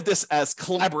think of this as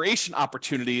collaboration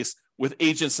opportunities with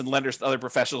agents and lenders and other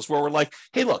professionals where we're like,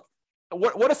 hey, look,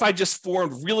 what if I just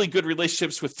formed really good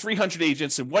relationships with 300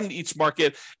 agents and one in each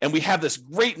market, and we have this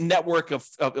great network of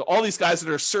all these guys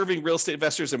that are serving real estate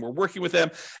investors, and we're working with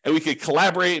them, and we could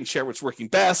collaborate and share what's working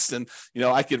best, and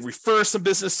I could refer some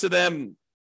business to them.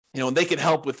 And they can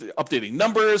help with updating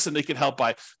numbers, and they can help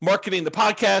by marketing the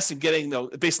podcast and getting,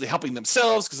 basically helping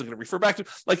themselves because they're going to refer back to,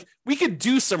 like, we could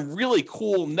do some really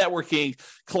cool networking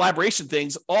collaboration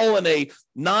things all in a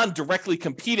non-directly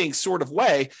competing sort of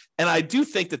way. And I do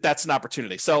think that that's an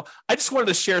opportunity. So I just wanted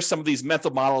to share some of these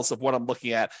mental models of what I'm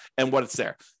looking at and what it's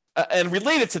there. And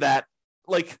related to that,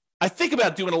 like, I think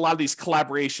about doing a lot of these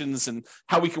collaborations and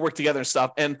how we can work together and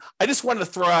stuff. And I just wanted to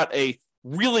throw out a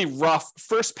really rough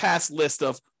first pass list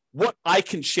of what I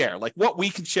can share, like what we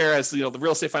can share as, the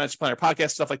Real Estate Financial Planner podcast,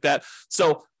 stuff like that.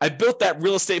 So I built that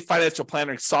Real Estate Financial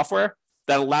Planner software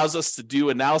that allows us to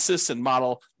do analysis and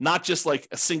model, not just like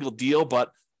a single deal,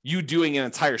 but you doing an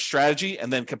entire strategy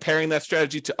and then comparing that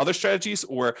strategy to other strategies?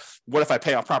 Or what if I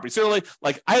pay off properties early?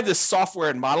 Like, I have this software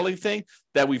and modeling thing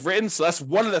that we've written. So that's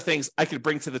one of the things I could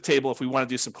bring to the table if we want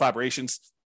to do some collaborations.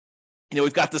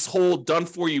 We've got this whole done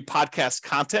for you podcast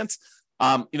content.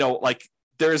 Like,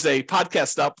 there's a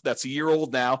podcast up that's a year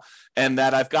old now, and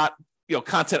that I've got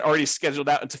content already scheduled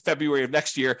out into February of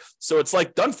next year. So it's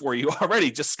like done for you already.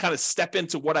 Just kind of step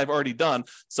into what I've already done.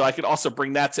 So I could also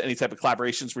bring that to any type of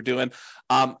collaborations we're doing.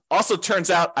 Also turns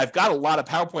out I've got a lot of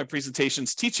PowerPoint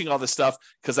presentations teaching all this stuff,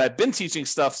 because I've been teaching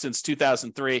stuff since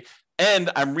 2003, and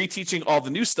I'm reteaching all the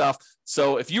new stuff.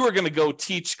 So if you were going to go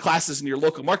teach classes in your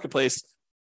local marketplace,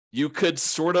 you could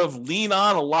sort of lean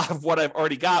on a lot of what I've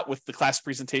already got with the class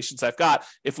presentations I've got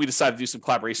if we decide to do some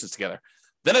collaborations together.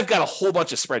 Then I've got a whole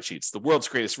bunch of spreadsheets, the world's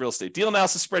greatest real estate deal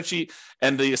analysis spreadsheet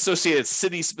and the associated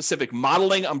city-specific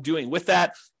modeling I'm doing with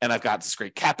that. And I've got this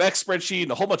great CapEx spreadsheet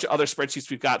and a whole bunch of other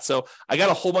spreadsheets we've got. So I got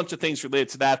a whole bunch of things related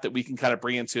to that we can kind of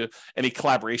bring into any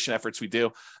collaboration efforts we do.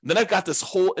 And then I've got this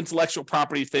whole intellectual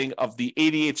property thing of the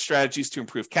 88 strategies to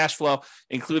improve cash flow,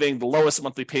 including the lowest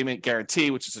monthly payment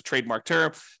guarantee, which is a trademark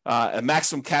term, a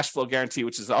maximum cash flow guarantee,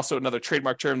 which is also another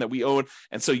trademark term that we own.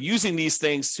 And so using these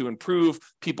things to improve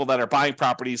people that are buying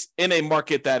properties in a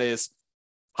market that is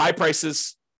high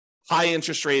prices, high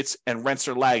interest rates, and rents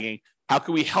are lagging, how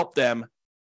can we help them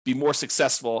be more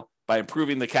successful by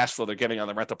improving the cash flow they're getting on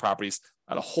the rental properties,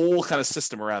 and a whole kind of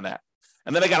system around that.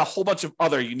 And then I got a whole bunch of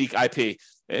other unique IP,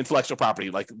 intellectual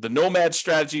property, like the Nomad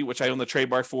strategy, which I own the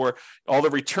trademark for, all the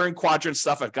return quadrant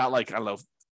stuff. I've got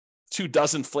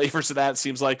 24 flavors of that, it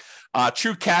seems like.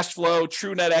 True cash flow,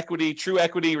 true net equity, true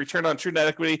equity, return on true net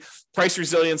equity, price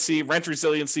resiliency, rent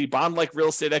resiliency, bond-like real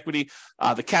estate equity,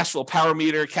 the cash flow power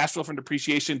meter, cash flow from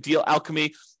depreciation, deal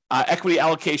alchemy, equity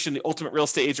allocation, the ultimate real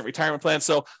estate agent retirement plan.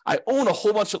 So I own a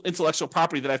whole bunch of intellectual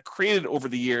property that I've created over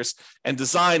the years and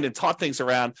designed and taught things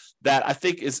around that I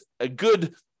think is a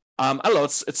good,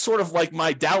 it's sort of like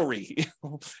my dowry.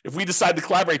 If we decide to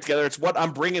collaborate together, it's what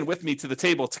I'm bringing with me to the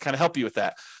table to kind of help you with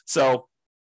that. So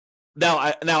now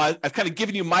I've kind of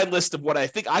given you my list of what I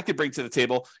think I could bring to the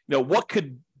table. What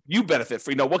could you benefit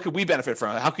from? What could we benefit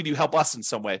from? How could you help us in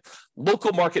some way?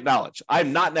 Local market knowledge.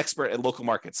 I'm not an expert at local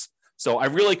markets. So I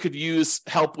really could use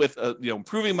help with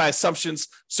improving my assumptions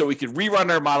so we could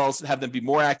rerun our models and have them be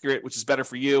more accurate, which is better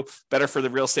for you, better for the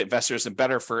real estate investors, and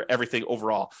better for everything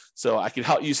overall. So I could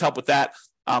use help with that.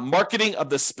 Marketing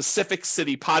of the specific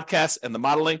city podcast and the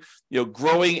modeling,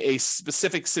 growing a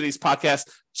specific city's podcast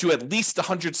to at least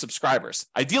 100 subscribers,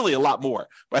 ideally a lot more.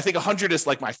 But I think 100 is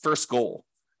like my first goal,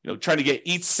 trying to get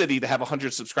each city to have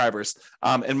 100 subscribers.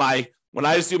 When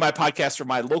I was doing my podcast for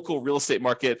my local real estate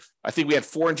market, I think we had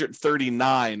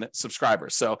 439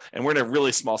 subscribers. So, and we're in a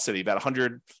really small city, about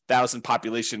 100,000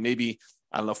 population, maybe,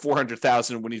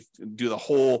 400,000 when you do the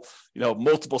whole,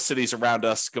 multiple cities around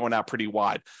us going out pretty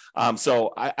wide.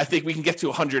 So I think we can get to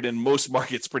 100 in most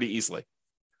markets pretty easily.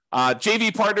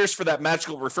 JV partners for that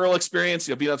magical referral experience.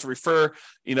 You'll be able to refer,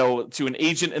 to an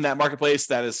agent in that marketplace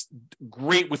that is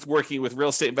great with working with real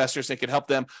estate investors and can help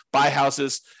them buy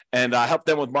houses and help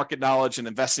them with market knowledge and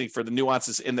investing for the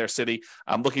nuances in their city.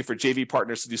 I'm looking for JV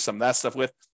partners to do some of that stuff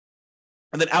with.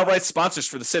 And then outright sponsors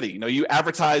for the city. You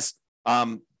advertise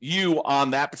you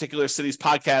on that particular city's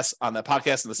podcast, on the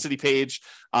podcast and the city page,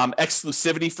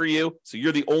 exclusivity for you. So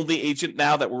you're the only agent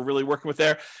now that we're really working with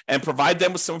there, and provide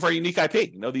them with some of our unique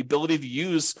IP, the ability to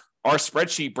use our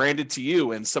spreadsheet branded to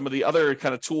you and some of the other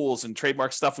kind of tools and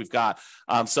trademark stuff we've got.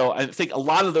 So I think a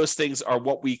lot of those things are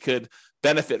what we could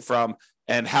benefit from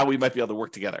and how we might be able to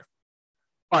work together.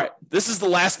 All right, this is the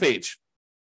last page.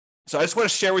 So I just want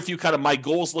to share with you kind of my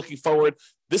goals looking forward.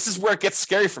 This is where it gets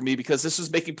scary for me because this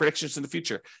is making predictions in the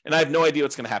future and I have no idea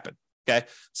what's going to happen. Okay.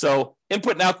 So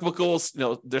input and output goals,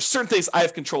 there's certain things I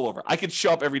have control over. I can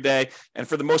show up every day. And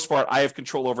for the most part, I have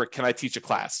control over, can I teach a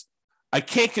class? I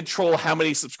can't control how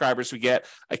many subscribers we get.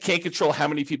 I can't control how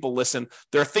many people listen.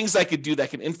 There are things I could do that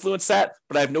can influence that,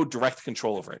 but I have no direct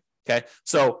control over it. Okay.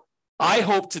 So I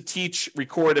hope to teach,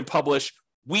 record, and publish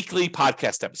weekly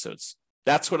podcast episodes.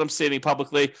 That's what I'm stating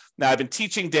publicly. Now, I've been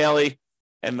teaching daily,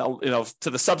 and to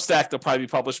the Substack, they'll probably be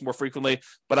published more frequently.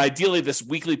 But ideally, this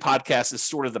weekly podcast is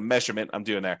sort of the measurement I'm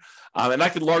doing there. And I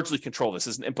can largely control this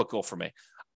as an input goal for me.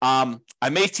 I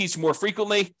may teach more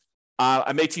frequently.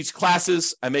 I may teach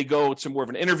classes. I may go to more of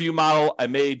an interview model. I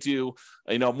may do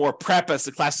more prep as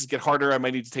the classes get harder. I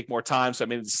might need to take more time, so I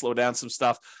may need to slow down some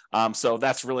stuff. So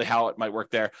that's really how it might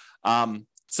work there.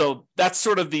 So that's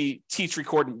sort of the teach,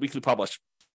 record, and weekly publish.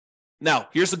 Now,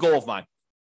 here's the goal of mine.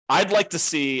 I'd like to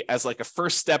see as like a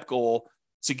first step goal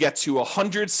to get to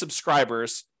 100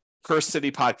 subscribers per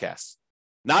city podcast,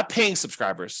 not paying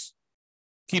subscribers,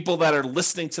 people that are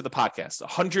listening to the podcast,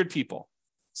 100 people.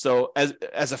 So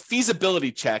as a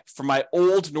feasibility check for my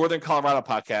old Northern Colorado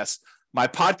podcast, my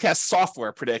podcast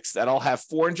software predicts that I'll have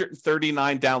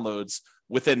 439 downloads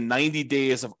within 90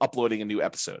 days of uploading a new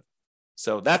episode.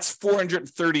 So that's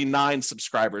 439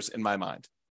 subscribers in my mind.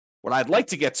 What I'd like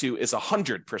to get to is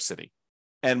 100 per city.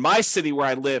 And my city where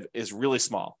I live is really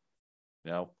small,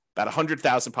 about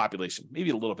 100,000 population, maybe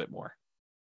a little bit more.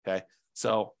 Okay.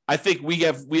 So I think we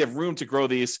have room to grow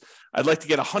these. I'd like to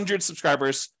get 100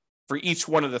 subscribers for each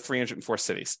one of the 304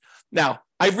 cities. Now,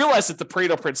 I realize that the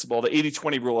Pareto principle, the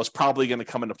 80-20 rule, is probably going to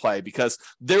come into play because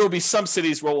there will be some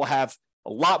cities where we'll have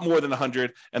a lot more than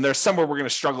 100, and there's somewhere we're going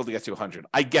to struggle to get to 100.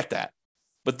 I get that.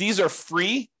 But these are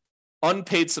free,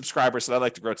 unpaid subscribers that I'd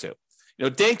like to grow to.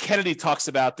 Dan Kennedy talks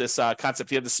about this concept.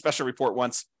 He had this special report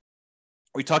once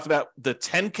where he talked about the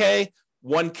 10K,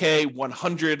 1K,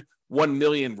 100, 1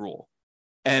 million rule.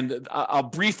 And I'll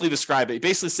briefly describe it. It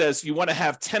basically says you want to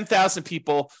have 10,000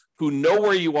 people who know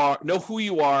where you are, know who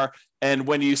you are, and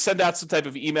when you send out some type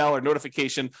of email or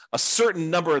notification, a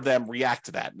certain number of them react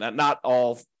to that. Not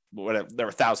all, whatever, there are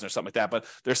 1,000 or something like that, but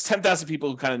there's 10,000 people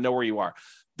who kind of know where you are.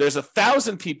 There's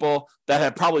 1,000 people that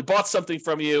have probably bought something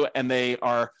from you, and they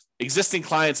are existing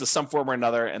clients of some form or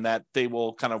another, and that they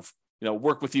will kind of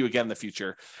work with you again in the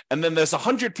future. And then there's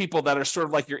 100 people that are sort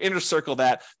of like your inner circle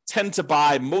that tend to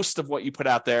buy most of what you put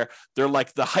out there. They're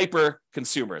like the hyper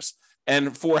consumers.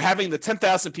 And for having the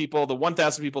 10,000 people, the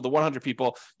 1,000 people, the 100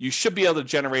 people, you should be able to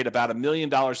generate about $1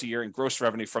 million a year in gross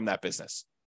revenue from that business.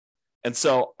 And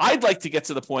so I'd like to get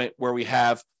to the point where we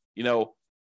have,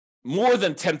 more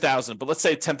than 10,000, but let's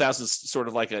say 10,000 is sort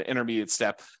of like an intermediate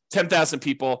step, 10,000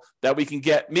 people that we can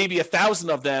get maybe 1,000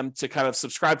 of them to kind of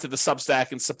subscribe to the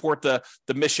Substack and support the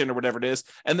mission or whatever it is.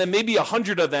 And then maybe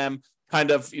 100 of them kind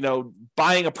of,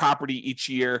 buying a property each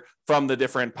year from the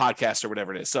different podcasts or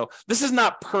whatever it is. So this is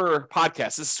not per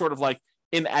podcast. This is sort of like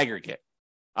in aggregate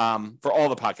for all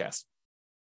the podcasts.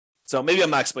 So maybe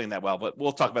I'm not explaining that well, but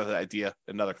we'll talk about that idea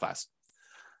in another class.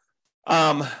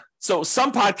 So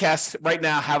some podcasts right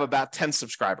now have about 10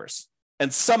 subscribers,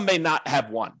 and some may not have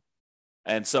one.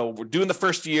 And so we're doing the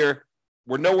first year.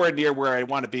 We're nowhere near where I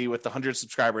want to be with the 100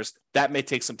 subscribers. That may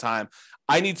take some time.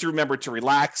 I need to remember to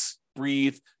relax,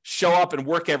 breathe, show up and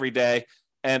work every day.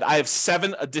 And I have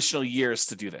 7 additional years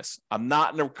to do this. I'm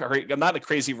not in a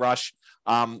crazy rush.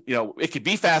 It could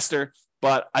be faster,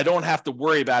 but I don't have to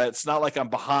worry about it. It's not like I'm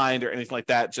behind or anything like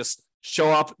that. Just show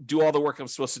up, do all the work I'm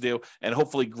supposed to do, and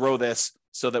hopefully grow this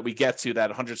so that we get to that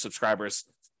 100 subscribers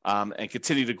and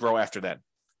continue to grow after that.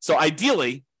 So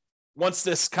ideally, once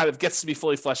this kind of gets to be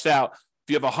fully fleshed out, if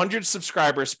you have 100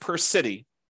 subscribers per city,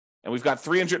 and we've got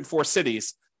 304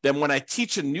 cities, then when I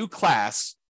teach a new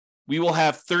class, we will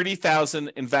have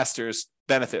 30,000 investors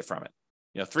benefit from it.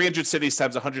 300 cities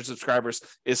times 100 subscribers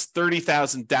is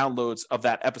 30,000 downloads of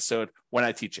that episode when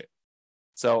I teach it.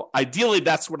 So ideally,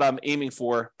 that's what I'm aiming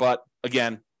for. But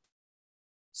again,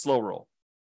 slow roll.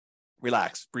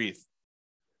 Relax, breathe.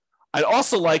 I'd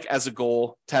also like as a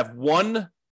goal to have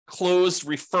 1 closed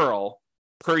referral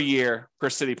per year per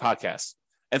city podcast.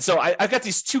 And so I've got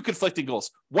these 2 conflicting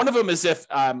goals. One of them is if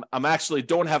I'm actually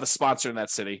don't have a sponsor in that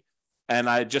city and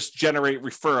I just generate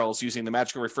referrals using the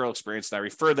magical referral experience, and I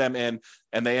refer them in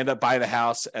and they end up buying a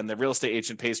house and the real estate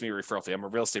agent pays me a referral fee. I'm a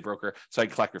real estate broker, so I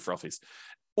can collect referral fees.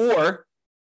 Or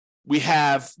we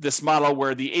have this model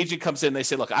where the agent comes in, they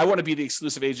say, look, I want to be the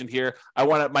exclusive agent here. I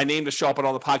want my name to show up on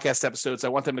all the podcast episodes. I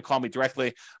want them to call me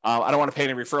directly. I don't want to pay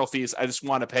any referral fees. I just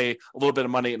want to pay a little bit of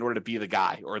money in order to be the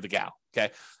guy or the gal.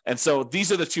 Okay. And so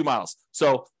these are the 2 models.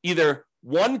 So either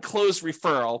 1 closed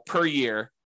referral per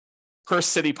year per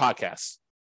city podcast.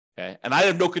 Okay. And I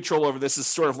have no control over this. It's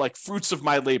sort of like fruits of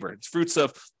my labor. It's fruits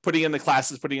of putting in the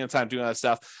classes, putting in the time, doing all that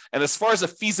stuff. And as far as a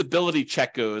feasibility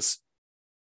check goes,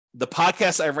 the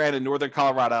podcast I ran in Northern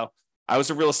Colorado, I was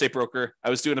a real estate broker. I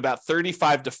was doing about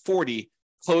 35 to 40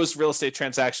 closed real estate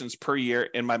transactions per year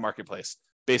in my marketplace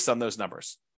based on those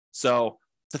numbers. So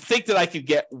to think that I could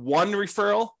get 1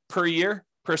 referral per year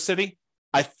per city,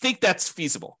 I think that's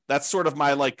feasible. That's sort of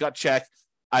my gut check.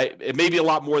 It may be a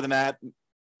lot more than that,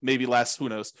 maybe less, who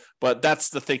knows, but that's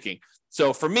the thinking.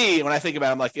 So for me, when I think about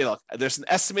it, I'm like, look, there's an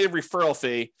estimated referral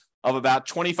fee of about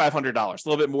 $2,500, a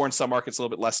little bit more in some markets, a little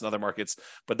bit less in other markets,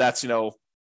 but that's,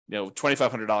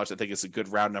 $2,500, I think is a good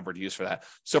round number to use for that.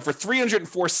 So for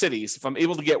 304 cities, if I'm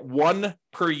able to get 1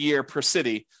 per year per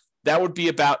city, that would be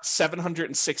about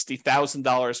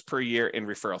 $760,000 per year in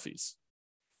referral fees.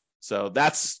 So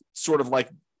that's sort of like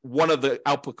one of the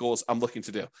output goals I'm looking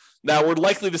to do. Now we're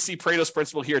likely to see Pareto's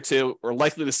principle here too. We're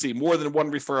likely to see more than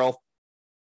 1 referral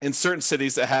in certain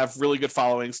cities that have really good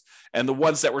followings, and the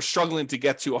ones that we're struggling to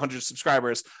get to 100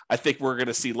 subscribers, I think we're going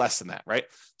to see less than that, right?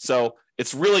 So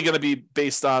it's really going to be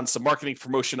based on some marketing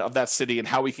promotion of that city and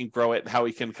how we can grow it and how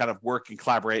we can kind of work and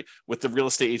collaborate with the real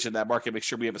estate agent in that market, make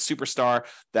sure we have a superstar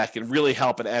that can really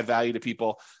help and add value to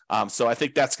people. So I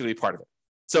think that's going to be part of it.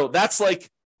 So that's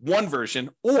like one version,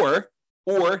 or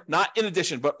not in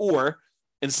addition, but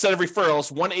instead of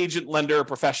referrals, one agent, lender, or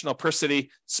professional per city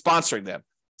sponsoring them.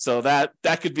 So that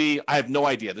could be, I have no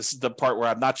idea. This is the part where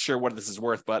I'm not sure what this is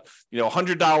worth, but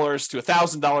 $100 to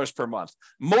 $1,000 per month.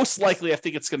 Most likely, I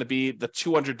think it's going to be the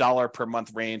 $200 per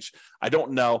month range. I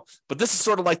don't know, but this is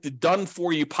sort of like the done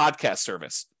for you podcast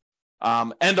service.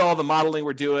 And all the modeling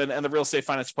we're doing and the real estate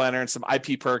finance planner and some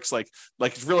IP perks, like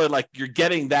it's really like you're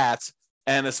getting that.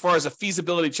 And as far as a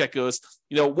feasibility check goes,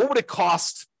 what would it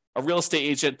cost a real estate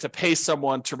agent to pay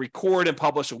someone to record and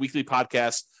publish a weekly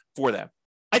podcast for them?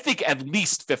 I think at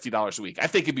least $50 a week. I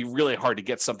think it'd be really hard to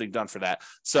get something done for that.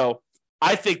 So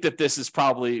I think that this is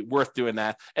probably worth doing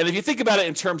that. And if you think about it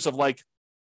in terms of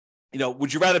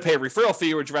would you rather pay a referral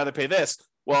fee or would you rather pay this?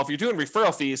 Well, if you're doing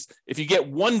referral fees, if you get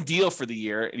one deal for the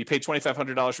year and you pay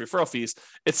 $2,500 referral fees,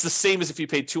 it's the same as if you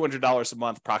paid $200 a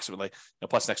month, approximately,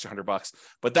 plus an extra $100.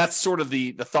 But that's sort of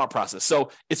the thought process.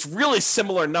 So it's really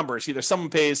similar numbers. Either someone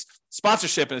pays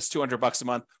sponsorship and it's $200 a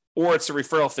month, or it's a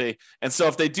referral fee. And so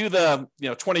if they do the,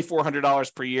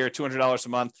 $2,400 per year, $200 a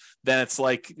month, then it's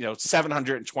like,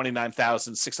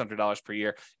 $729,600 per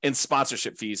year in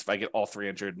sponsorship fees if I get all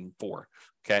 304.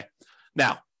 Okay.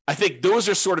 Now, I think those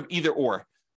are sort of either or.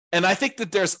 And I think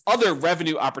that there's other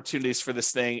revenue opportunities for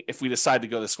this thing if we decide to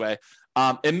go this way.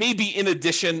 It may be in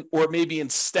addition or maybe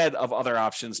instead of other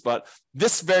options, but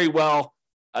this very well,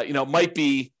 might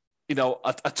be,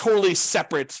 a totally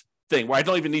separate thing where I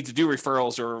don't even need to do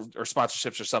referrals or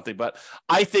sponsorships or something. But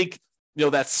I think,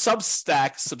 that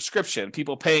Substack subscription,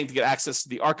 people paying to get access to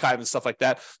the archive and stuff like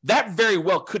that, that very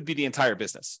well could be the entire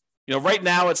business. Right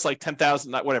now it's like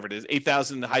 10,000, whatever it is,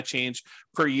 8,000 high change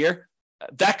per year.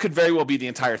 That could very well be the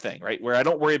entire thing, right? Where I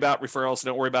don't worry about referrals, I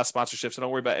don't worry about sponsorships, I don't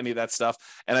worry about any of that stuff.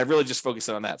 And I really just focus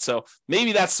on that. So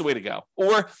maybe that's the way to go.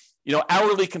 Or,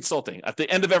 hourly consulting. At the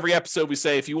end of every episode, we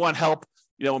say, if you want help,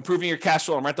 improving your cash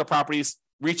flow on rental properties,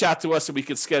 reach out to us and we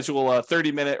could schedule a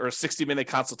 30-minute or 60-minute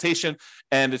consultation.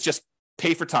 And it's just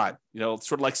pay for time,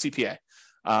 sort of like CPA.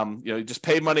 You just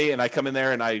pay money and I come in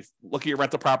there and I look at your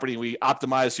rental property and we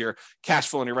optimize your cash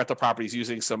flow on your rental properties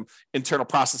using some internal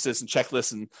processes and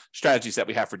checklists and strategies that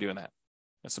we have for doing that.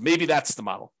 And so maybe that's the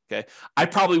model. Okay. I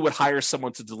probably would hire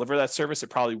someone to deliver that service.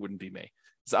 It probably wouldn't be me.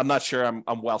 So I'm not sure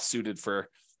I'm well suited for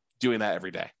doing that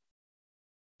every day.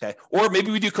 Okay. Or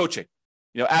maybe we do coaching.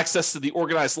 Access to the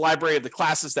organized library of the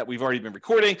classes that we've already been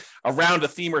recording around a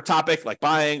theme or topic like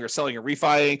buying or selling or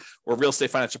refining or real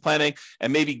estate financial planning,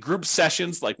 and maybe group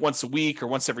sessions like once a week or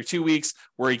once every 2 weeks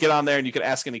where you get on there and you can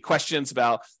ask any questions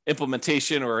about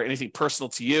implementation or anything personal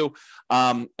to you.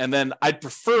 And then I'd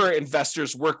prefer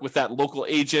investors work with that local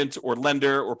agent or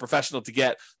lender or professional to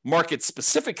get market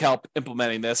specific help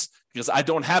implementing this, because I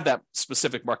don't have that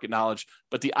specific market knowledge.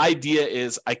 But the idea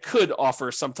is I could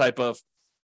offer some type of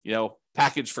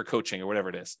package for coaching or whatever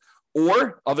it is.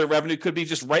 Or other revenue could be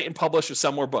just write and publish or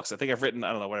sell more books. I think I've written,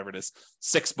 whatever it is,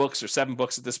 6 books or 7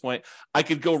 books at this point. I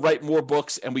could go write more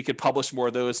books and we could publish more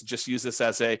of those and just use this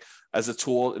as a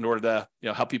tool in order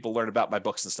to, help people learn about my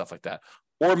books and stuff like that.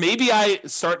 Or maybe I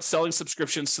start selling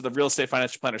subscriptions to the real estate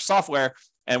financial planner software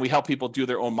and we help people do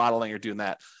their own modeling or doing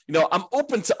that. I'm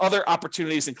open to other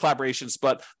opportunities and collaborations,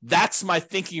 but that's my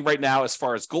thinking right now as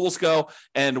far as goals go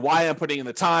and why I'm putting in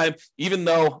the time, even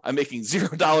though I'm making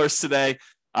 $0 today.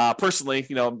 Personally,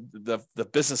 the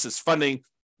business is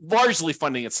largely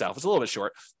funding itself. It's a little bit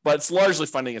short, but it's largely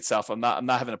funding itself. I'm not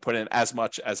having to put in as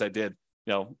much as I did,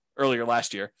 earlier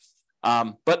last year.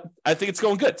 But I think it's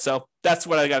going good. So that's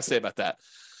what I got to say about that.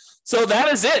 So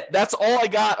that is it. That's all I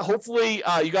got. Hopefully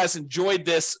you guys enjoyed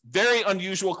this very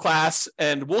unusual class,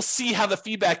 and we'll see how the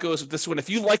feedback goes with this one.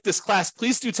 If you like this class,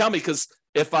 please do tell me, because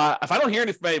if I don't hear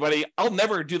anything from anybody, I'll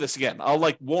never do this again.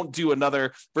 Won't do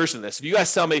another version of this. If you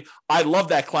guys tell me, I love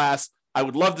that class, I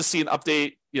would love to see an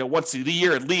update, once a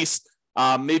year at least,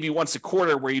 maybe once a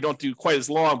quarter where you don't do quite as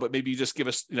long, but maybe you just give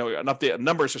us, an update on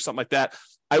numbers or something like that.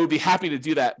 I would be happy to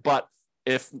do that. But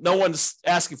if no one's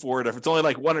asking for it, if it's only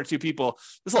like 1 or 2 people,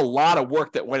 there's a lot of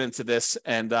work that went into this.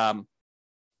 And I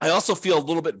also feel a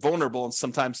little bit vulnerable in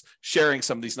sometimes sharing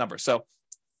some of these numbers. So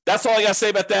that's all I got to say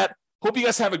about that. Hope you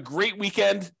guys have a great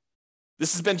weekend.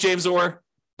 This has been James Orr.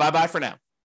 Bye-bye for now.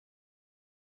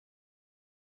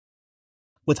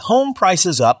 With home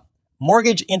prices up,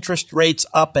 mortgage interest rates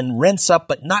up, and rents up,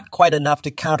 but not quite enough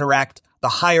to counteract the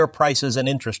higher prices and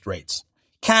interest rates,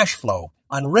 cash flow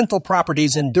on rental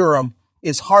properties in Durham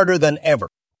is harder than ever.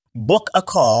 Book a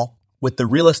call with the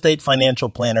Real Estate Financial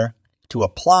Planner to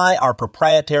apply our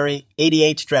proprietary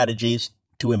 88 strategies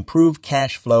to improve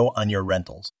cash flow on your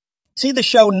rentals. See the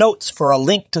show notes for a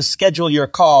link to schedule your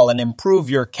call and improve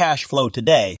your cash flow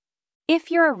today. If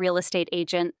you're a real estate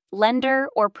agent, lender,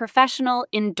 or professional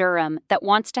in Durham that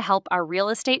wants to help our real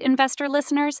estate investor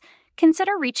listeners,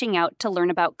 consider reaching out to learn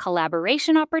about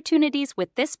collaboration opportunities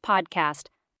with this podcast.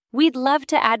 We'd love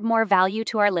to add more value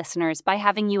to our listeners by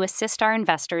having you assist our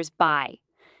investors buy,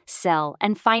 sell,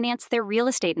 and finance their real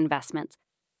estate investments.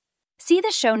 See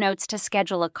the show notes to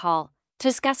schedule a call to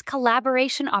discuss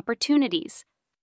collaboration opportunities.